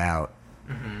grind it out.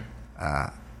 And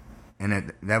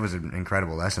that was an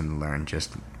incredible lesson to learn.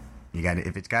 Just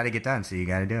if it's got to get done, so you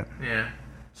got to do it. Yeah.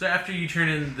 So after you turn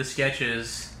in the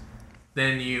sketches,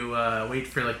 then you wait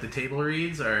for like the table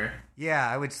reads, or? Yeah,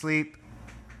 I would sleep.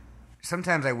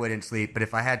 Sometimes I wouldn't sleep, but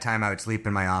if I had time, I would sleep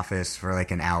in my office for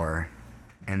like an hour,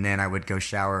 and then I would go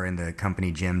shower in the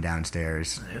company gym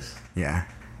downstairs. Nice. Yeah.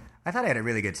 I thought I had a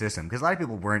really good system because a lot of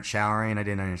people weren't showering. I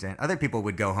didn't understand. Other people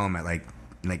would go home at like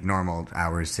normal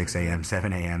hours, 6 a.m.,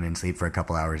 7 a.m., and sleep for a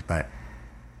couple hours. But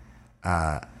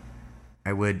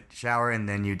I would shower, and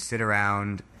then you'd sit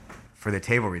around for the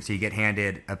table read. So you get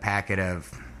handed a packet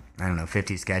of,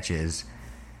 50 sketches.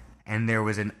 And there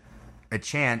was a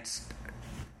chance,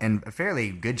 and a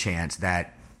fairly good chance,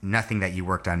 that nothing that you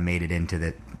worked on made it into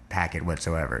the packet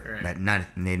whatsoever. Right.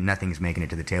 That nothing's making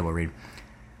it to the table read.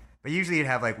 But usually you'd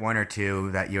have like 1 or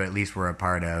 2 that you at least were a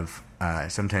part of.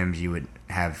 Sometimes you would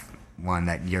have one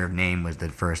that your name was the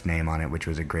first name on it, which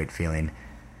was a great feeling.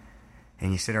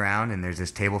 And you sit around, and there's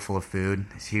this table full of food,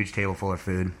 this huge table full of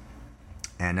food,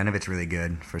 and none of it's really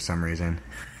good for some reason.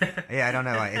 Yeah, I don't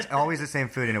know. It's always the same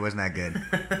food, and it wasn't that good.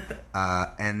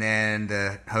 And then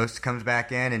the host comes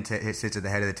back in and sits at the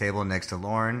head of the table next to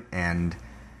Lorne, and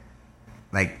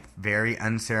like very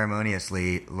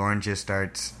unceremoniously, Lorne just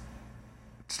starts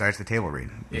the table read.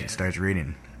 Yeah. It starts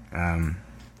reading. And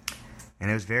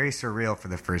it was very surreal for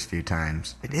the first few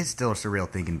times. It is still surreal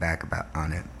thinking back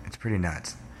on it. It's pretty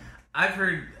nuts. I've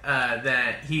heard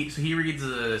that he reads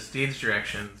the stage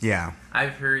directions. Yeah.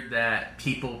 I've heard that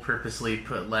people purposely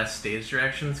put less stage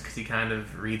directions because he kind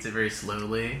of reads it very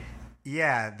slowly.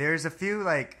 Yeah, there's a few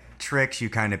like tricks you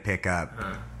kind of pick up.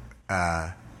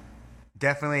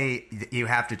 Definitely, you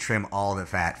have to trim all the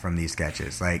fat from these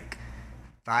sketches. Like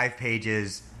 5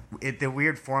 pages. The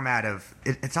weird format of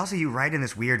it's also you write in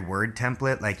this weird word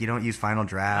template. Like you don't use Final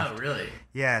Draft. Oh, really?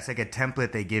 Yeah, it's like a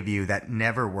template they give you that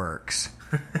never works.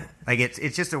 Like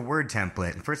it's just a word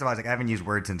template. First of all, I was like, I haven't used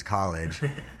Word since college,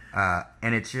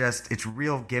 and it's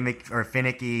real gimmick or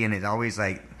finicky, and it's always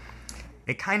like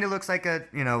it kind of looks like a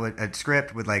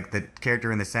script with like the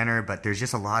character in the center, but there's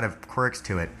just a lot of quirks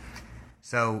to it.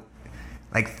 So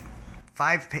like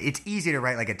it's easy to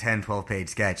write like a 10, 12 page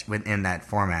sketch within that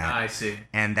format. I see.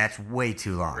 And that's way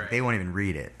too long. Right. They won't even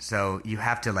read it. So you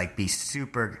have to like be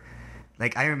super,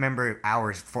 like I remember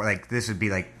hours for like, this would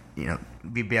be like,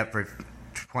 we'd be up for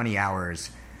 20 hours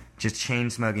just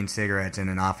chain smoking cigarettes in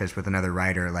an office with another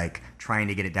writer, like trying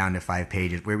to get it down to 5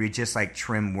 pages where we just like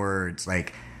trim words,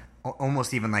 like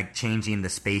almost even like changing the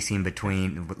spacing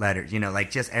between letters,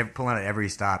 like just pulling out every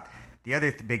stop. The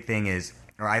other big thing is,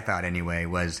 or I thought anyway,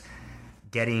 was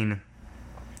getting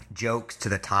jokes to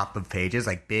the top of pages,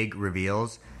 like big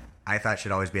reveals, I thought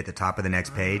should always be at the top of the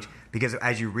next page, because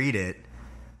as you read it,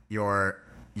 you're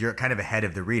kind of ahead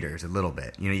of the readers a little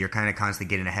bit. You're kind of constantly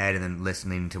getting ahead and then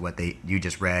listening to what you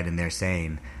just read and they're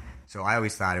saying. So I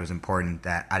always thought it was important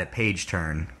that at a page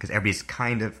turn, because everybody's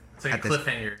kind of it's like a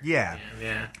cliffhanger. Yeah.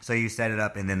 So you set it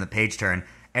up, and then the page turn,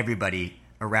 everybody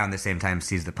around the same time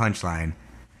sees the punchline,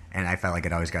 and I felt like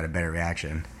it always got a better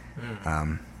reaction.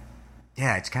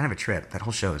 Yeah, it's kind of a trip. That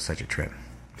whole show is such a trip.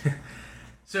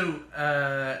 So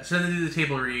then they do the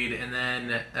table read, and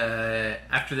then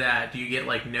after that, do you get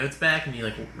like notes back and you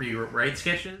like rewrite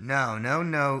sketches? No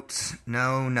notes,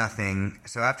 no nothing.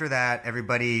 So after that,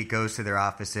 everybody goes to their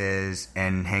offices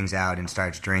and hangs out and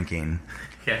starts drinking.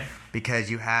 Okay. Because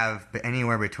you have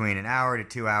anywhere between an hour to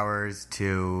 2 hours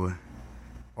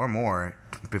or more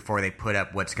before they put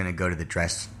up what's going to go to the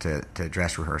dress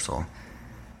rehearsal.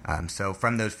 So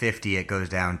from those 50, it goes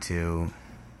down to,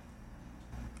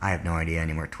 I have no idea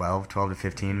anymore, 12 to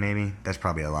 15 maybe. That's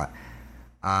probably a lot.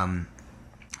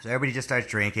 So everybody just starts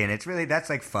drinking. It's really, that's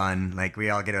like fun. Like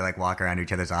we all get to like walk around to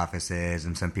each other's offices,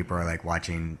 and some people are like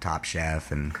watching Top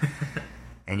Chef, and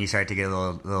and you start to get a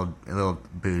little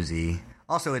boozy.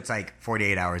 Also, it's like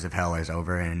 48 hours of hell is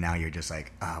over, and now you're just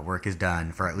like, work is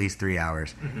done for at least 3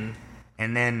 hours. Mm-hmm.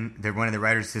 And then one of the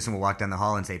writer's assistant will walk down the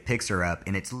hall and say, picks her up,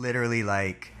 and it's literally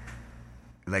like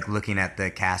looking at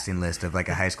the casting list of like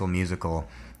a High School Musical,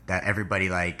 that everybody,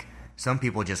 like, some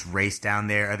people just race down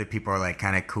there, other people are like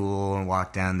kind of cool and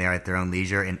walk down there at their own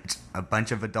leisure, and it's a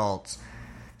bunch of adults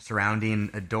surrounding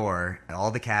a door,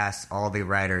 all the cast, all the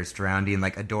writers surrounding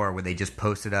like a door where they just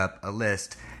posted up a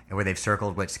list and where they've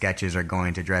circled which sketches are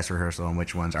going to dress rehearsal and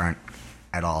which ones aren't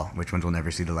at all, which ones will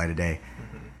never see the light of day.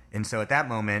 Mm-hmm. And so at that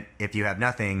moment, if you have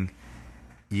nothing,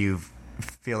 you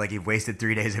feel like you've wasted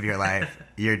 3 days of your life.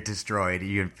 You're destroyed.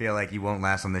 You feel like you won't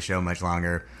last on the show much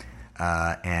longer,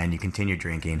 and you continue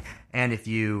drinking. And if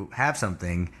you have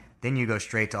something, then you go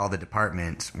straight to all the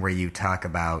departments where you talk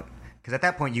about, because at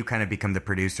that point you kind of become the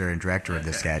producer and director of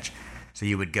the sketch. So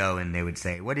you would go and they would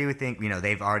say, what do you think? You know,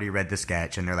 they've already read the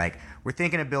sketch, and they're like, we're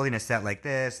thinking of building a set like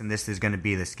this, and this is going to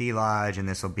be the ski lodge, and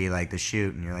this will be like the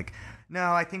shoot. And you're like,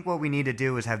 no, I think what we need to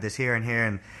do is have this here and here.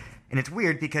 And it's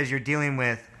weird because you're dealing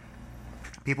with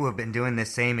people who have been doing this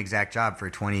same exact job for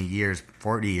 20 years,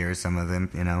 40 years, some of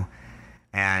them, you know,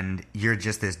 and you're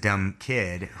just this dumb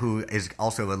kid who is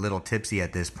also a little tipsy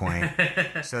at this point.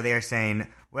 So they're saying,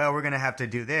 well, we're going to have to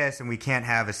do this, and we can't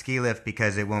have a ski lift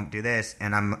because it won't do this.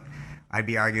 And I'd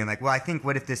be arguing like, well, I think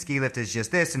what if the ski lift is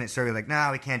just this? And it's sort of like, no,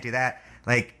 we can't do that.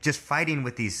 Like, just fighting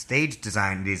with these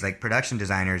these like production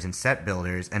designers and set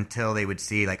builders until they would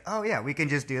see like, oh yeah, we can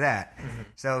just do that. Mm-hmm.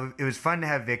 So it was fun to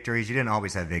have victories. You didn't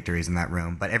always have victories in that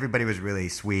room, but everybody was really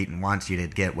sweet and wants you to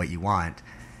get what you want.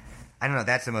 I don't know,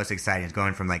 that's the most exciting. It's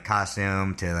going from like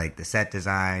costume to like the set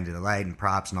design to the light and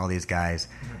props and all these guys.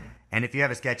 Mm-hmm. And if you have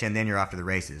a sketch in, then you're off to the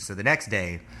races. So the next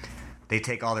day, they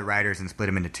take all the writers and split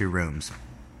them into 2 rooms.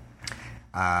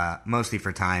 Mostly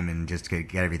for time and just to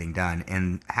get everything done.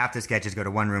 And half the sketches go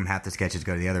to one room, half the sketches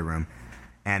go to the other room.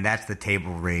 And that's the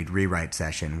table read rewrite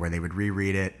session where they would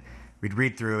reread it. We'd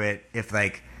read through it. If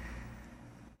like,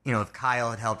 you know, if Kyle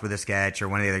had helped with a sketch or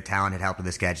one of the other talent had helped with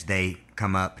a sketch, they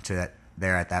come up to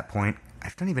there at that point.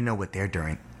 I don't even know what they're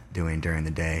doing during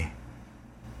the day.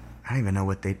 I don't even know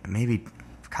what maybe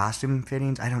costume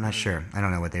fittings? I'm not sure. I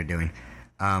don't know what they're doing.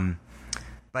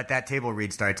 But that table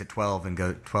read starts at 12 and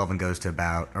goes to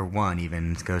about, or 1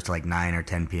 even, goes to like 9 or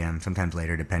 10 p.m., sometimes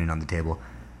later, depending on the table.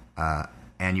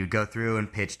 And you'd go through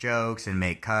and pitch jokes and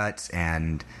make cuts,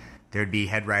 and there'd be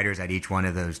head writers at each one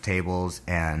of those tables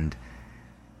and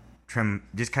trim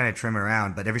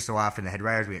around. But every so often, the head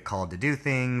writers would get called to do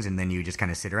things, and then you just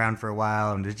kind of sit around for a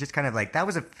while. And it's just kind of like,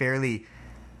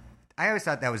 I always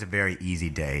thought that was a very easy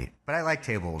day, but I like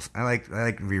tables. I like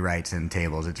rewrites and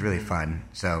tables. It's really fun.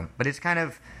 So, but it's kind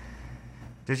of,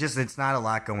 it's not a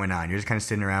lot going on. You're just kind of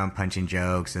sitting around punching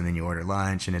jokes, and then you order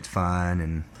lunch, and it's fun.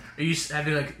 And are you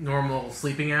having like normal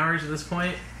sleeping hours at this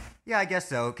point? Yeah, I guess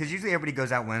so. Because usually everybody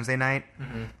goes out Wednesday night.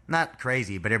 Mm-hmm. Not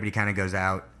crazy, but everybody kind of goes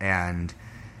out, and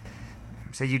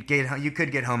so you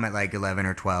could get home at like 11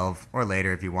 or 12 or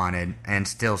later if you wanted, and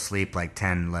still sleep like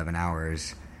 10, 11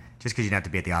 hours. Just because you'd have to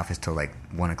be at the office till like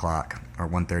 1 o'clock or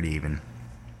 1:30 even.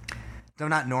 So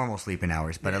not normal sleeping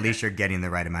hours, but at least you're getting the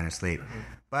right amount of sleep. Mm-hmm.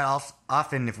 But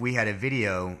often if we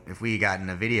gotten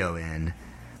a video in,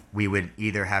 we would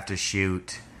either have to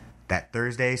shoot that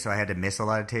Thursday, so I had to miss a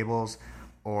lot of tables,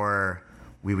 or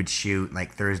we would shoot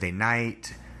like Thursday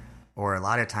night, or a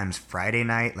lot of times Friday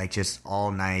night, like just all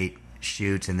night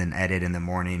shoots and then edit in the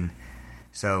morning.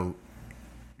 So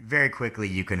very quickly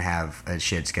you can have a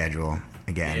shit schedule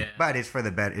again. Yeah. But it's for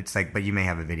the better. It's like, but you may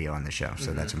have a video on the show,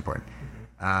 so that's important.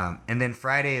 Mm-hmm. And then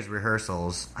Friday is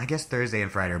rehearsals. I guess Thursday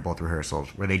and Friday are both rehearsals,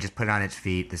 where they just put it on its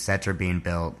feet. The sets are being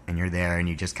built, and you're there, and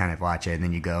you just kind of watch it, and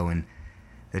then you go, and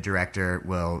the director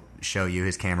will show you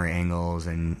his camera angles,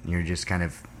 and you're just kind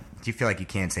of, you feel like you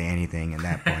can't say anything at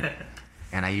that point.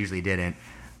 And I usually didn't.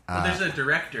 Well, there's a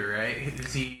director, right?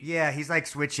 Is he? Yeah, he's like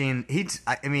switching.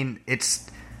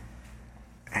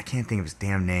 I can't think of his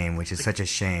damn name, which is such a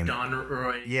shame. Don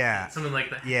Roy. Yeah. Something like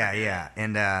that. Yeah.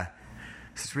 And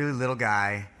this really little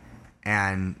guy,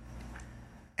 and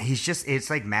he's just, it's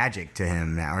like magic to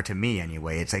him now, or to me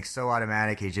anyway. It's like so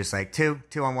automatic. He's just like, two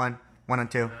on one on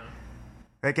two.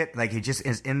 Like he just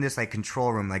is in this like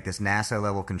control room, like this NASA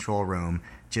level control room,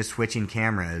 just switching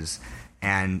cameras.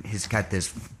 And he's got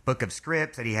this book of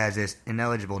scripts that he has this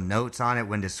ineligible notes on it,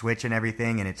 when to switch and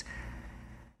everything.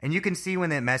 And you can see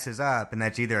when it messes up, and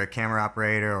that's either a camera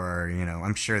operator or, you know,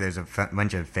 I'm sure there's a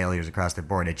bunch of failures across the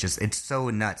board. It's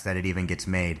so nuts that it even gets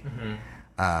made.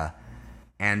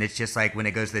 And it's just like when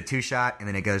it goes to the 2-shot, and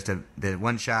then it goes to the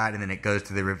 1-shot, and then it goes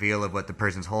to the reveal of what the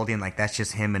person's holding. Like, that's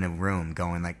just him in a room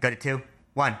going like, go to 2,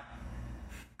 1,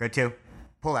 go to 2,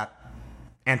 pull up,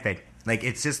 and fade. Like,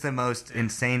 it's just the most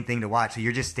insane thing to watch. So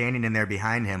you're just standing in there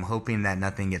behind him, hoping that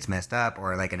nothing gets messed up,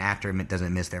 or like an actor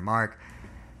doesn't miss their mark.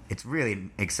 It's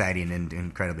really exciting and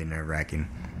incredibly nerve-wracking.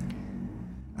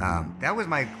 That was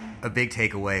a big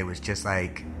takeaway, was just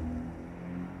like,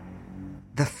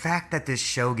 the fact that this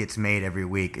show gets made every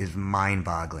week is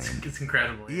mind-boggling. It's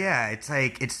incredible. Yeah, it's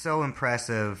like, it's so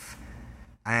impressive,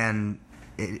 and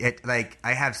it like,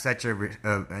 I have such a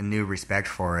new respect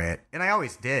for it, and I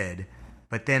always did.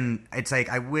 But then it's like,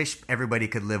 I wish everybody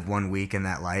could live 1 week in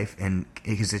that life, and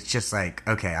because it's just like,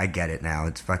 okay, I get it now.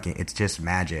 It's just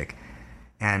magic.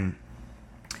 And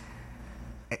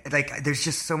like, there's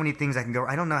just so many things I can go.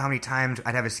 I don't know how many times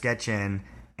I'd have a sketch in,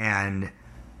 and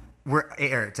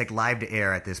it's like live to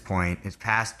air at this point. It's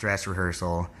past dress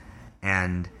rehearsal,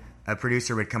 and a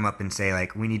producer would come up and say,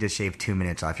 like, we need to shave 2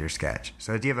 minutes off your sketch.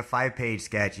 So if you have a 5-page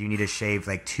sketch, you need to shave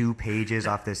like 2 pages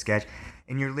off this sketch.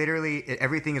 And you're literally,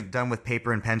 everything is done with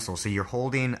paper and pencil. So you're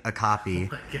holding a copy,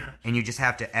 and you just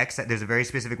have to X. There's a very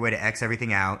specific way to X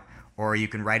everything out, or you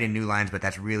can write in new lines, but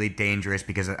that's really dangerous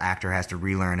because the actor has to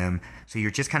relearn them. So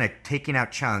you're just kind of taking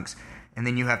out chunks, and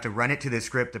then you have to run it to the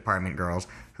script department girls,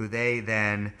 who they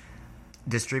then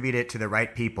distribute it to the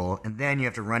right people, and then you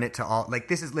have to run it to all, like,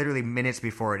 this is literally minutes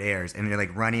before it airs, and you're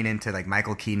like running into like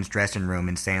Michael Keaton's dressing room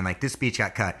and saying like, this speech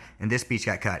got cut and this speech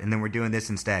got cut, and then we're doing this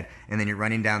instead, and then you're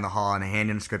running down the hall and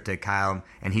handing the script to Kyle,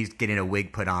 and he's getting a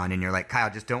wig put on, and you're like,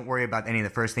 Kyle, just don't worry about any of the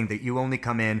first thing, that you only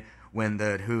come in when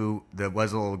the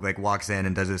Wuzzle like walks in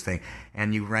and does this thing,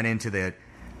 and you run into the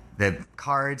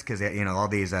cards, because you know all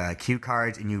these cue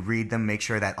cards, and you read them, make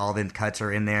sure that all the cuts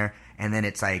are in there, and then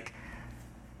it's like,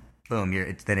 boom,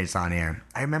 then it's on air.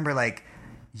 I remember like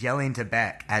yelling to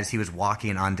Beck as he was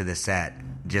walking onto the set,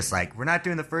 just like, we're not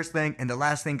doing the first thing, and the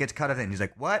last thing gets cut off, and he's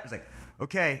like, what? He's like,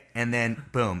 okay, and then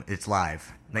boom, it's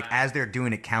live. Like, as they're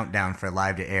doing a countdown for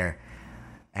live to air,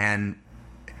 and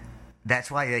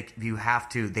that's why like they have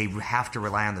to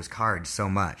rely on those cards so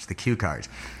much, the cue cards.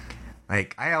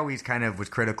 Like, I always kind of was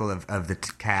critical of the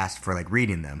cast for like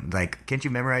reading them. Like, can't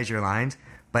you memorize your lines?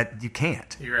 But you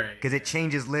can't. You're right. Because it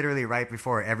changes literally right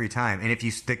before every time. And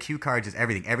if the cue cards is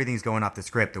everything. Everything's going off the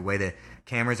script. The way the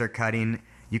cameras are cutting,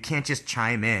 you can't just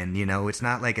chime in, you know? It's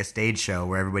not like a stage show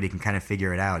where everybody can kind of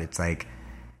figure it out. It's like,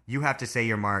 you have to say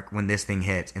your mark when this thing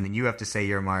hits, and then you have to say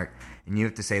your mark, and you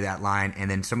have to say that line, and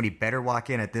then somebody better walk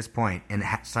in at this point, and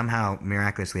somehow,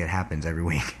 miraculously, it happens every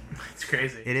week. It's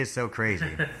crazy. It is so crazy.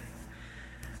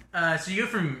 So you go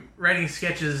from writing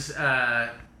sketches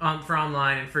for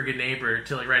online and for Good Neighbor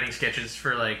to like writing sketches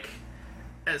for like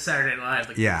at Saturday Night Live,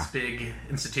 like this big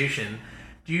institution.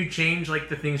 Do you change like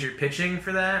the things you're pitching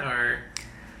for that, or?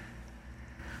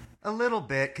 A little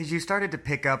bit, because you started to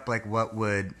pick up like what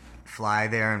would fly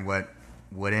there and what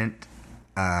wouldn't.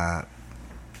 I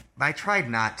tried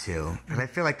not to, because I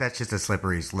feel like that's just a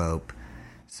slippery slope.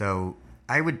 So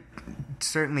I would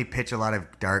certainly pitch a lot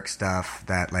of dark stuff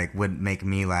that like would make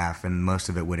me laugh, and most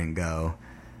of it wouldn't go.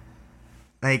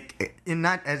 Like,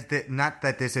 not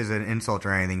that this is an insult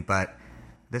or anything, but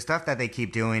the stuff that they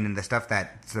keep doing and the stuff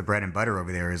that's the bread and butter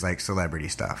over there is like celebrity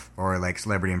stuff, or like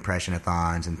celebrity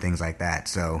impression-a-thons and things like that.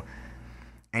 So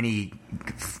and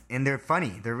they're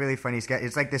funny. They're really funny sketches.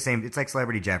 It's like the same. It's like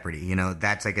Celebrity Jeopardy. You know,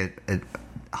 that's like a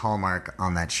hallmark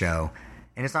on that show.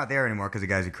 And it's not there anymore because the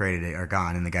guys who created it are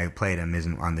gone, and the guy who played him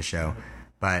isn't on the show.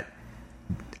 But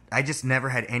I just never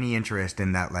had any interest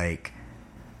in that, like,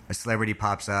 a celebrity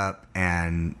pops up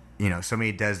and, you know,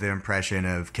 somebody does their impression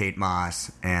of Kate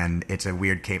Moss, and it's a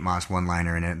weird Kate Moss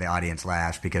one-liner, and the audience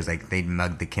laughs because, like, they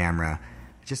mugged the camera.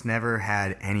 I just never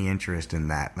had any interest in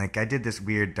that. Like, I did this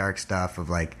weird dark stuff of,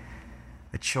 like,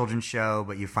 a children's show,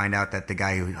 but you find out that the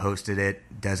guy who hosted it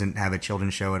doesn't have a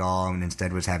children's show at all, and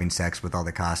instead was having sex with all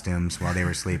the costumes while they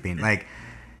were sleeping. Like,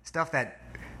 stuff that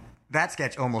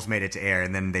sketch almost made it to air,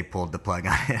 and then they pulled the plug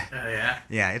on it. Oh, yeah?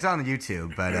 Yeah, it's on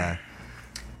YouTube, but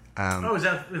Is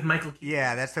that with Michael Keaton?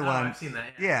 Yeah, that's the one. I've seen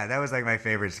that. Yeah, that was like my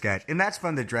favorite sketch, and that's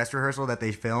from the dress rehearsal that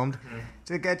they filmed.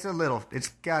 So it's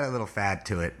got a little fat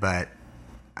to it, but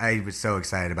I was so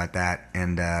excited about that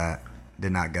and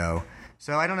did not go.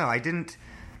 So I don't know. I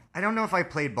don't know if I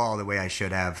played ball the way I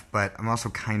should have, but I'm also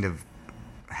kind of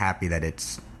happy that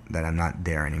I'm not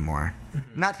there anymore.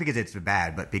 Not because it's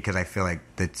bad, but because I feel like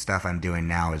the stuff I'm doing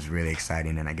now is really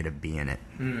exciting and I get to be in it,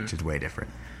 which is way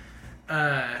different.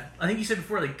 I think you said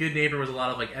before, like, Good Neighbor was a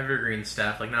lot of, like, evergreen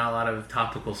stuff, like, not a lot of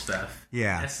topical stuff.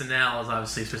 Yeah. SNL is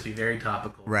obviously supposed to be very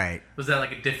topical. Right. Was that,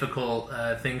 like, a difficult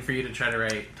thing for you to try to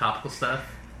write topical stuff?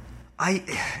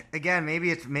 Again, maybe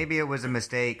it was a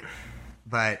mistake,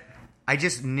 but I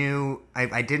just knew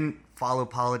I didn't follow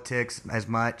politics as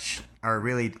much, or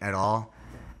really at all,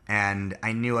 and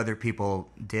I knew other people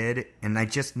did, and I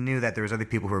just knew that there was other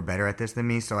people who were better at this than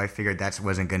me, so I figured that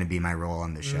wasn't going to be my role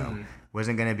on the show.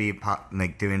 Wasn't going to be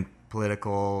like doing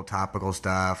political, topical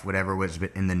stuff, whatever was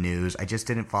in the news. I just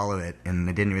didn't follow it, and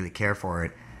I didn't really care for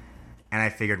it, and I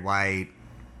figured why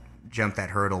jump that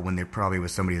hurdle when there probably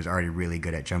was somebody who's already really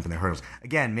good at jumping the hurdles.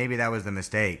 Again, maybe that was the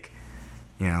mistake.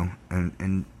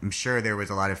 And I'm sure there was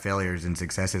a lot of failures and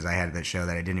successes I had at that show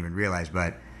that I didn't even realize,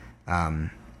 but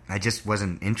I just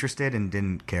wasn't interested and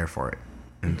didn't care for it,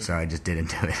 and so I just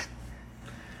didn't do it.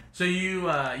 So you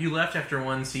left after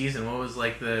one season. What was,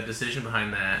 like, the decision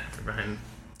behind that?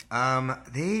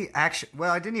 They actually,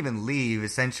 I didn't even leave.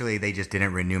 Essentially, they just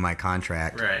didn't renew my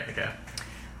contract. Right. Okay.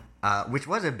 Which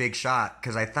was a big shock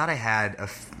because I thought I had a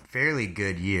fairly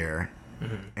good year.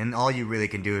 And all you really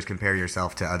can do is compare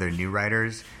yourself to other new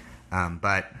writers.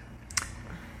 But,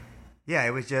 yeah,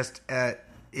 it was just...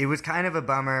 it was kind of a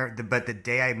bummer, but the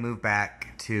day I moved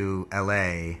back to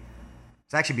L.A.,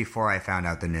 it's actually before I found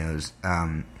out the news,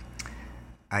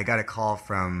 I got a call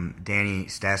from Danny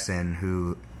Stessen,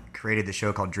 who created the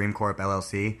show called Dream Corp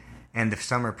LLC, and the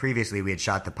summer previously we had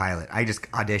shot the pilot. I just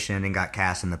auditioned and got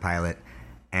cast in the pilot,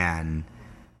 and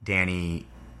Danny...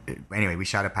 Anyway, we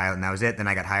shot a pilot, and that was it. Then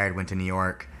I got hired, went to New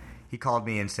York. He called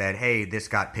me and said, hey, this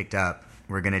got picked up.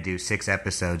 We're going to do 6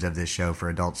 episodes of this show for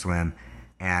Adult Swim,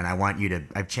 and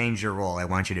I've changed your role. I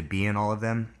want you to be in all of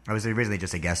them. I was originally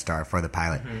just a guest star for the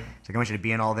pilot. So I want you to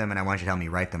be in all of them, and I want you to help me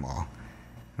write them all.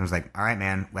 I was like, all right,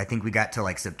 man. I think we got till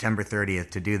like September 30th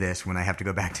to do this when I have to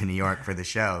go back to New York for the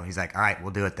show. He's like, all right,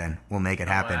 we'll do it then. We'll make it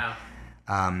happen.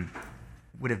 Wow.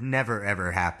 Would have never,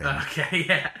 ever happened. Okay,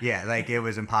 yeah. Yeah, like it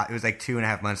was it was like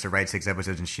 2.5 months to write 6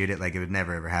 episodes and shoot it. Like it would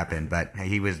never, ever happen. But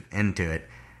he was into it.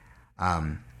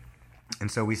 And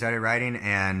so we started writing,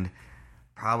 and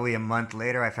probably a month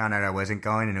later I found out I wasn't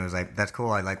going, and it was like, that's cool.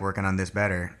 I like working on this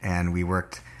better. And we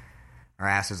worked our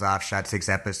asses off, shot 6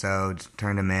 episodes,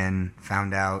 turned them in,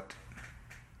 found out.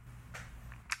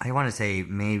 I want to say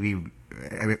maybe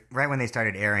right when they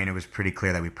started airing, it was pretty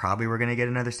clear that we probably were going to get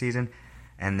another season.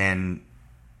 And then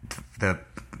the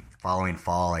following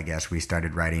fall, I guess, we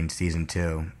started writing season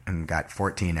 2 and got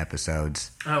 14 episodes.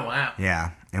 Oh, wow.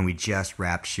 Yeah, and we just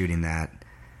wrapped shooting that.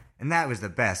 And that was the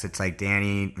best. It's like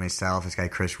Danny, myself, this guy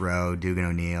Chris Rowe, Dugan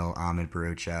O'Neill, Ahmed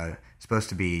Barucha. Supposed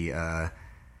to be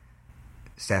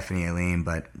Stephanie Aline,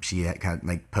 but she got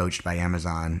like poached by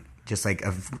Amazon. Just like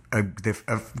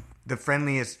the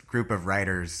friendliest group of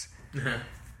writers,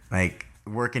 like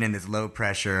working in this low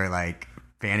pressure, like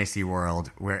fantasy world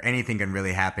where anything can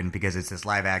really happen because it's this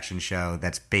live action show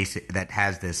that's basic, that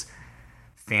has this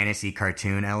fantasy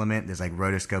cartoon element, this like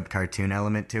rotoscoped cartoon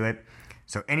element to it.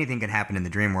 So anything can happen in the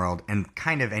dream world, and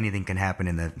kind of anything can happen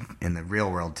in the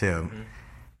real world too.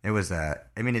 It was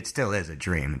it still is a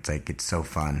dream. It's like, it's so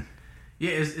fun.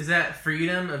 Yeah, is that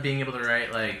freedom of being able to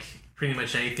write like pretty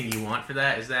much anything you want for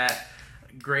that? Is that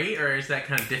great, or is that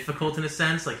kind of difficult in a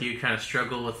sense? Like you kind of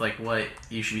struggle with like what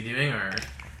you should be doing, or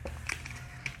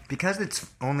because it's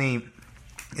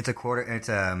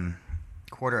a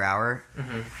quarter hour.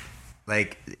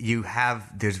 Like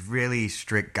there's really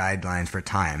strict guidelines for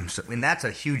time. So, and that's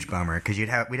a huge bummer because we'd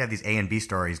have these A and B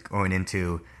stories going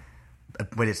into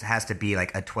what it has to be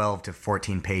like a 12 to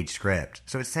 14 page script.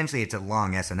 So essentially, it's a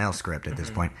long SNL script at this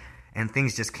point, and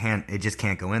things just can't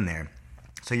go in there.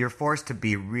 So you're forced to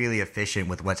be really efficient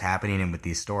with what's happening and with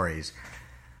these stories.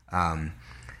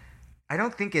 I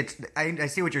don't think it's. I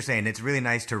see what you're saying. It's really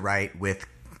nice to write with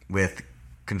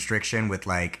constriction, with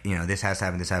like, this has to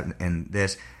happen, and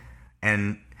this,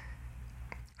 and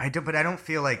but I don't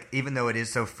feel like, even though it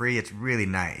is so free, it's really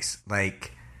nice.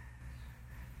 Like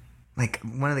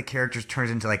one of the characters turns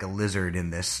into like a lizard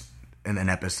in an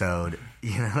episode,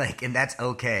 and that's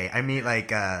okay. I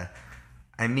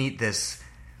meet this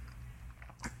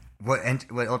what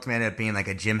ultimately ended up being like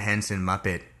a Jim Henson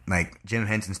Muppet. Like Jim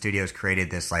Henson Studios created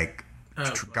this like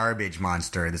garbage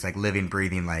monster, this like living,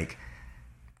 breathing like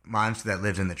monster that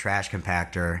lives in the trash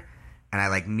compactor, and I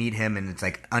like meet him, and it's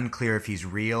like unclear if he's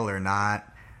real or not.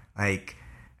 Like,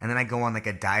 and then I go on like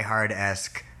a Die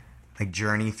Hard-esque like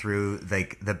journey through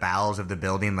like the bowels of the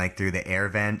building, like through the air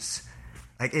vents.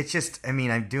 Like, it's just, I mean,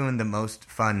 I'm doing the most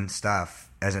fun stuff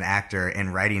as an actor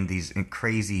and writing these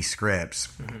crazy scripts.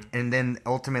 Mm-hmm. And then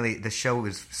ultimately the show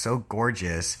was so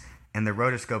gorgeous, and the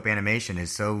rotoscope animation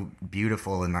is so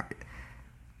beautiful. And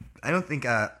I don't think,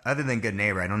 other than Good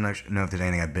Neighbor, I don't know if there's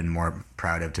anything I've been more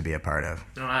proud of to be a part of.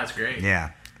 Oh, that's great. Yeah.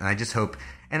 And I just hope,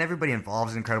 and everybody involved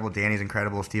is incredible. Danny's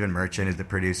incredible. Stephen Merchant is the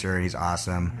producer. He's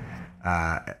awesome.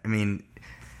 I mean,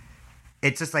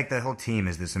 it's just like the whole team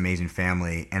is this amazing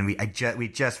family, and we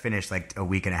just finished like a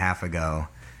week and a half ago,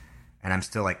 and I'm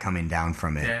still like coming down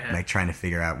from it, like trying to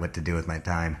figure out what to do with my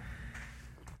time.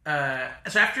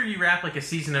 So after you wrap like a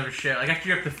season of a show, like after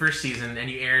you wrap the first season and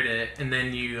you aired it, and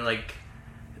then you like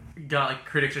got like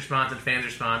critics' response and fans'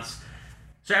 response.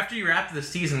 So after you wrap the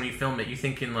season, when you film it, you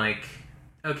thinking like,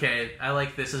 okay, I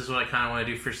like this is what I kind of want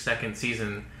to do for second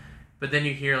season, but then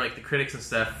you hear like the critics and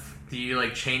stuff. Do you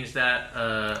like change that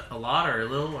a lot or a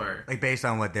little, or like based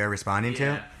on what they're responding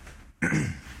to?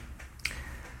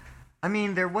 I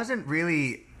mean, there wasn't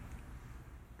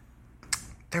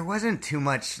too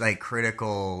much like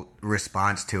critical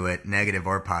response to it, negative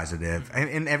or positive,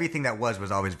 and everything that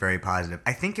was always very positive.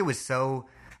 I think it was so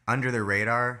under the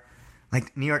radar.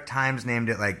 Like New York Times named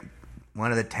it like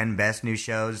one of the 10 best new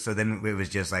shows. So then it was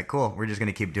just like, cool, we're just going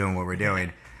to keep doing what we're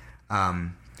doing.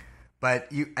 But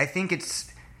I think it's.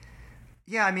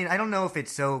 Yeah, I mean, I don't know if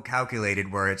it's so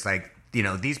calculated where it's like, you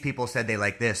know, these people said they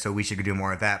like this, so we should do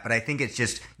more of that. But I think it's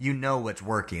just, you know what's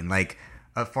working. Like,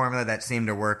 a formula that seemed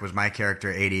to work was my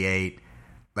character, 88,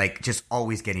 like, just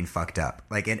always getting fucked up.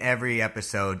 Like, in every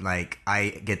episode, like,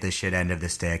 I get the shit end of the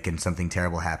stick and something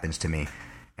terrible happens to me.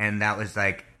 And that was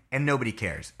like, and nobody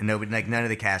cares. And nobody, like, none of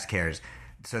the cast cares.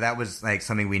 So that was, like,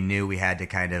 something we knew we had to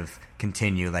kind of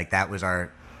continue. Like, that was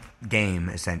our game,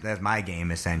 essentially. That's my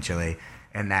game, essentially.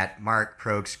 And that Mark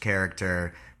Prok's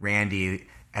character, Randy,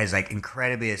 is like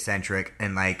incredibly eccentric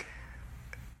and like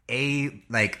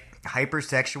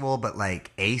hypersexual, but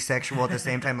like asexual at the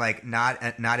same time. Like not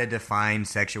a defined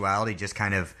sexuality, just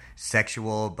kind of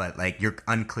sexual, but like you're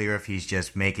unclear if he's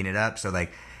just making it up. So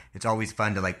like it's always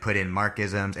fun to like put in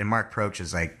Markisms. And Mark Prok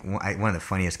is like one of the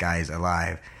funniest guys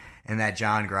alive. And that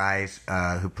John Grice,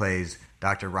 who plays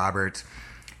Dr. Roberts.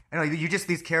 I know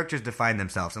these characters define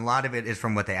themselves, and a lot of it is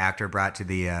from what the actor brought to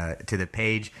the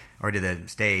page or to the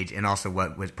stage, and also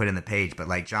what was put in the page. But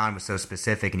like John was so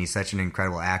specific, and he's such an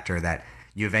incredible actor that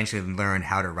you eventually learn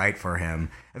how to write for him.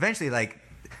 Eventually, like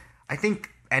I think,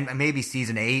 and maybe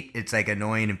season 8, it's like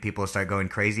annoying and people start going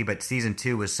crazy. But season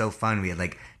 2 was so fun. We had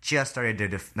like just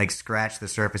started to like scratch the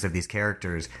surface of these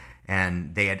characters,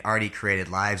 and they had already created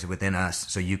lives within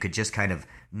us, so you could just kind of.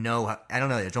 No, I don't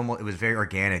know. It was very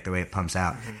organic the way it pumps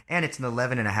out, and it's an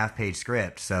 11.5-page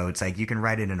script, so it's like you can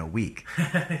write it in a week.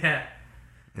 Yeah,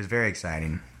 it was very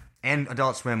exciting, and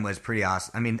Adult Swim was pretty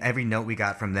awesome. I mean, every note we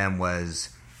got from them was,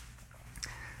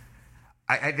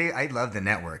 I love the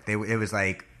network. It was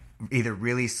like either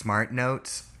really smart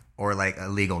notes or like a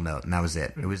legal note, and that was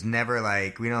it. It was never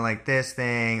like we don't like this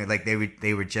thing. Like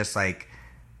they were just like,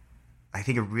 I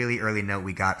think a really early note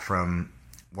we got from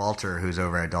Walter, who's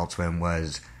over at Adult Swim,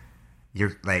 was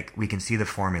you're like we can see the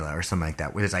formula or something like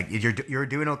that. It's like you're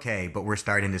doing okay, but we're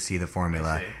starting to see the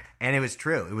formula, and it was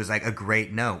true. It was like a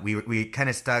great note. We kind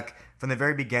of stuck from the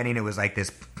very beginning. It was like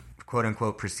this quote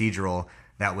unquote procedural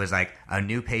that was like a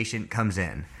new patient comes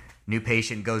in, new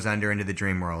patient goes under into the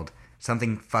dream world,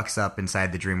 something fucks up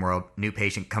inside the dream world, new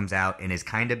patient comes out and is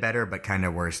kind of better but kind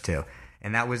of worse too,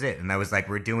 and that was it. And that was like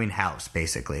we're doing House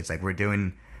basically. It's like we're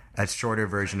doing a shorter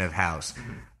version of House.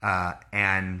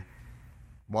 And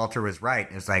Walter was right.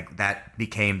 It's like that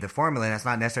became the formula, and that's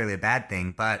not necessarily a bad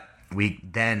thing, but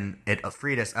it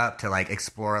freed us up to like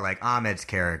explore like Ahmed's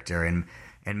character,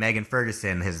 and Megan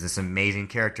Ferguson has this amazing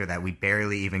character that we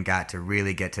barely even got to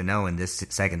really get to know in this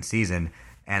second season.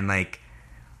 And like,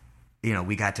 you know,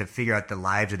 we got to figure out the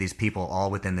lives of these people all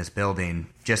within this building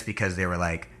just because they were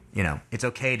like, you know, it's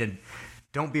okay to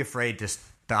don't be afraid to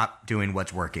stop doing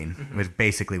what's working. Was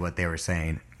basically what they were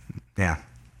saying. Yeah,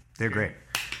 they're great.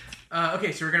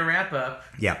 Okay, so we're going to wrap up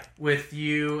with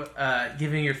you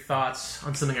giving your thoughts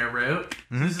on something I wrote.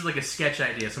 Mm-hmm. So this is like a sketch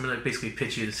idea, so I'm going to basically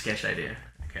pitch you the sketch idea.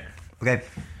 Okay.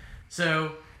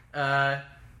 So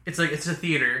it's a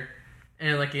theater,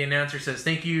 and like the announcer says,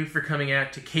 "Thank you for coming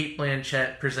out to Kate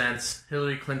Blanchett presents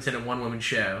Hillary Clinton, a one-woman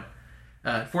show."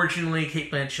 Fortunately,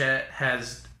 Kate Blanchett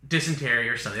has dysentery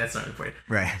or something. That's not important.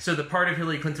 Right. So the part of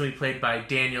Hillary Clinton will be played by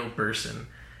Daniel Burson.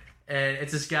 And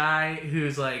it's this guy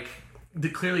who's like,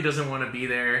 clearly doesn't want to be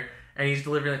there. And he's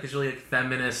delivering like these really like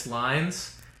feminist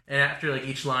lines. And after like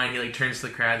each line, he like turns to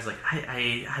the crowd. He's like,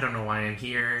 I don't know why I'm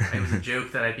here. It was a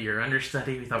joke that I'd be your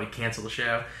understudy. We thought we'd cancel the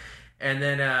show. And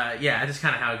then, yeah, just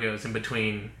kind of how it goes in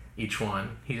between each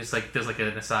one. He just like does like an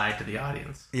aside to the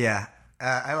audience. Yeah,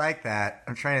 I like that.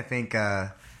 I'm trying to think.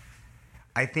 I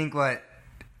think what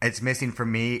it's missing for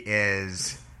me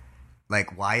is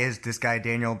like, why is this guy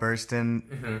Daniel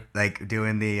Burstyn like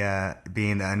doing the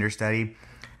being the understudy?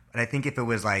 But I think if it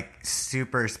was like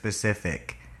super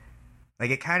specific, like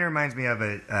it kind of reminds me of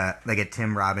a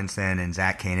Tim Robinson and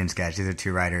Zach Kanan sketch. These are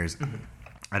two writers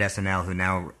at SNL who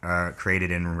now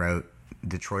created and wrote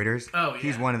Detroiters. Oh, yeah.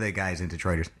 He's one of the guys in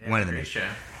Detroiters. Yeah, one of them. great show.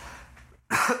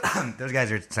 Those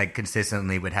guys are like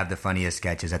consistently would have the funniest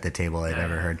sketches at the table I've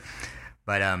ever heard.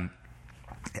 But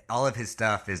all of his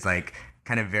stuff is like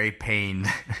kind of very pained,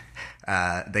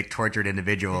 like tortured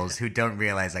individuals who don't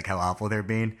realize like how awful they're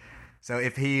being. So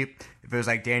if it was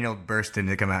like Daniel Burstyn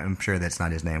to come out, I'm sure that's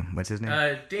not his name. What's his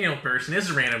name? Daniel Burson is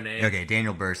a random name. Okay,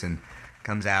 Daniel Burson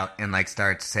comes out and like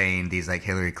starts saying these like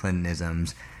Hillary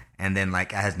Clintonisms, and then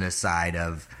like has an aside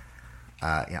of,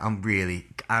 I'm really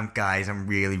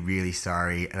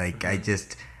sorry. Like I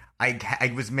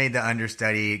was made the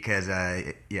understudy because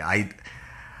I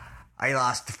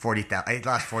lost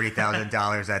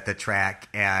 $40,000 at the track,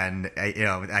 and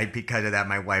because of that,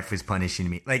 my wife was punishing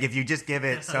me. Like, if you just give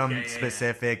it some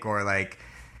specific or like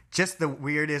just the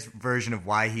weirdest version of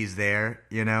why he's there,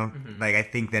 like I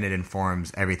think then it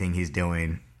informs everything he's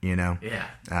doing. Yeah.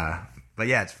 But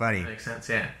yeah, it's funny. That makes sense.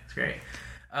 Yeah, it's great.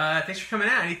 Thanks for coming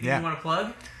out. Anything you want to plug?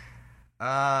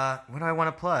 What do I want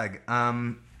to plug?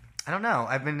 I don't know.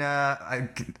 I've been I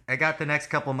got the next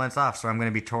couple months off, so I'm going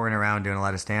to be touring around doing a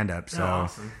lot of stand-up. So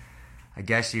awesome. I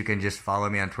guess you can just follow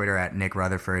me on Twitter at Nick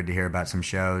Rutherford to hear about some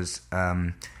shows.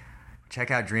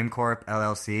 Check out Dream Corp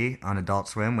LLC on Adult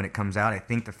Swim when it comes out. I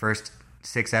think the first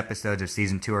 6 episodes of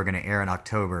season 2 are going to air in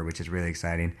October, which is really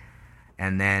exciting.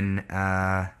 And then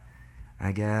I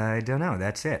don't know.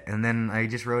 That's it. And then I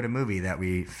just wrote a movie that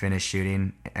we finished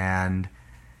shooting, and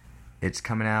it's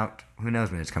coming out. Who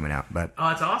knows when it's coming out? But oh,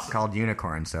 that's awesome. It's called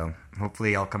Unicorn. So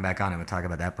hopefully I'll come back on and we'll talk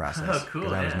about that process. Oh, cool.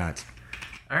 That was nuts.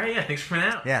 All right, yeah. Thanks for coming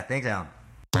out. Yeah, thanks, Alan.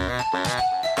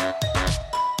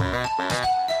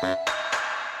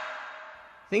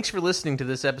 Thanks for listening to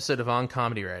this episode of On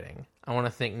Comedy Writing. I want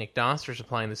to thank Nick Doss for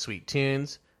supplying the sweet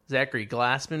tunes, Zachary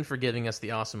Glassman for giving us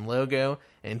the awesome logo,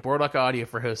 and Boardwalk Audio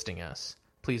for hosting us.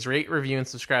 Please rate, review, and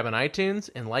subscribe on iTunes,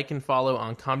 and like and follow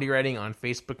On Comedy Writing on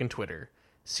Facebook and Twitter.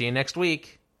 See you next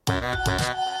week.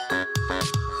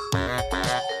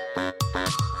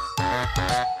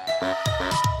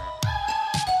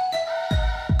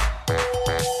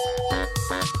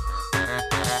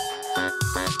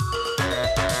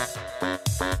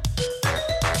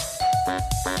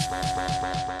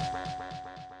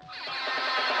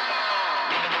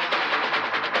 This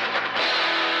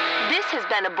has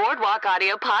been a Boardwalk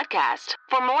Audio podcast.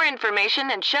 For more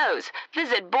information and shows,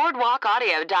 visit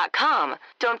boardwalkaudio.com.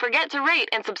 Don't forget to rate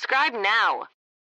and subscribe now.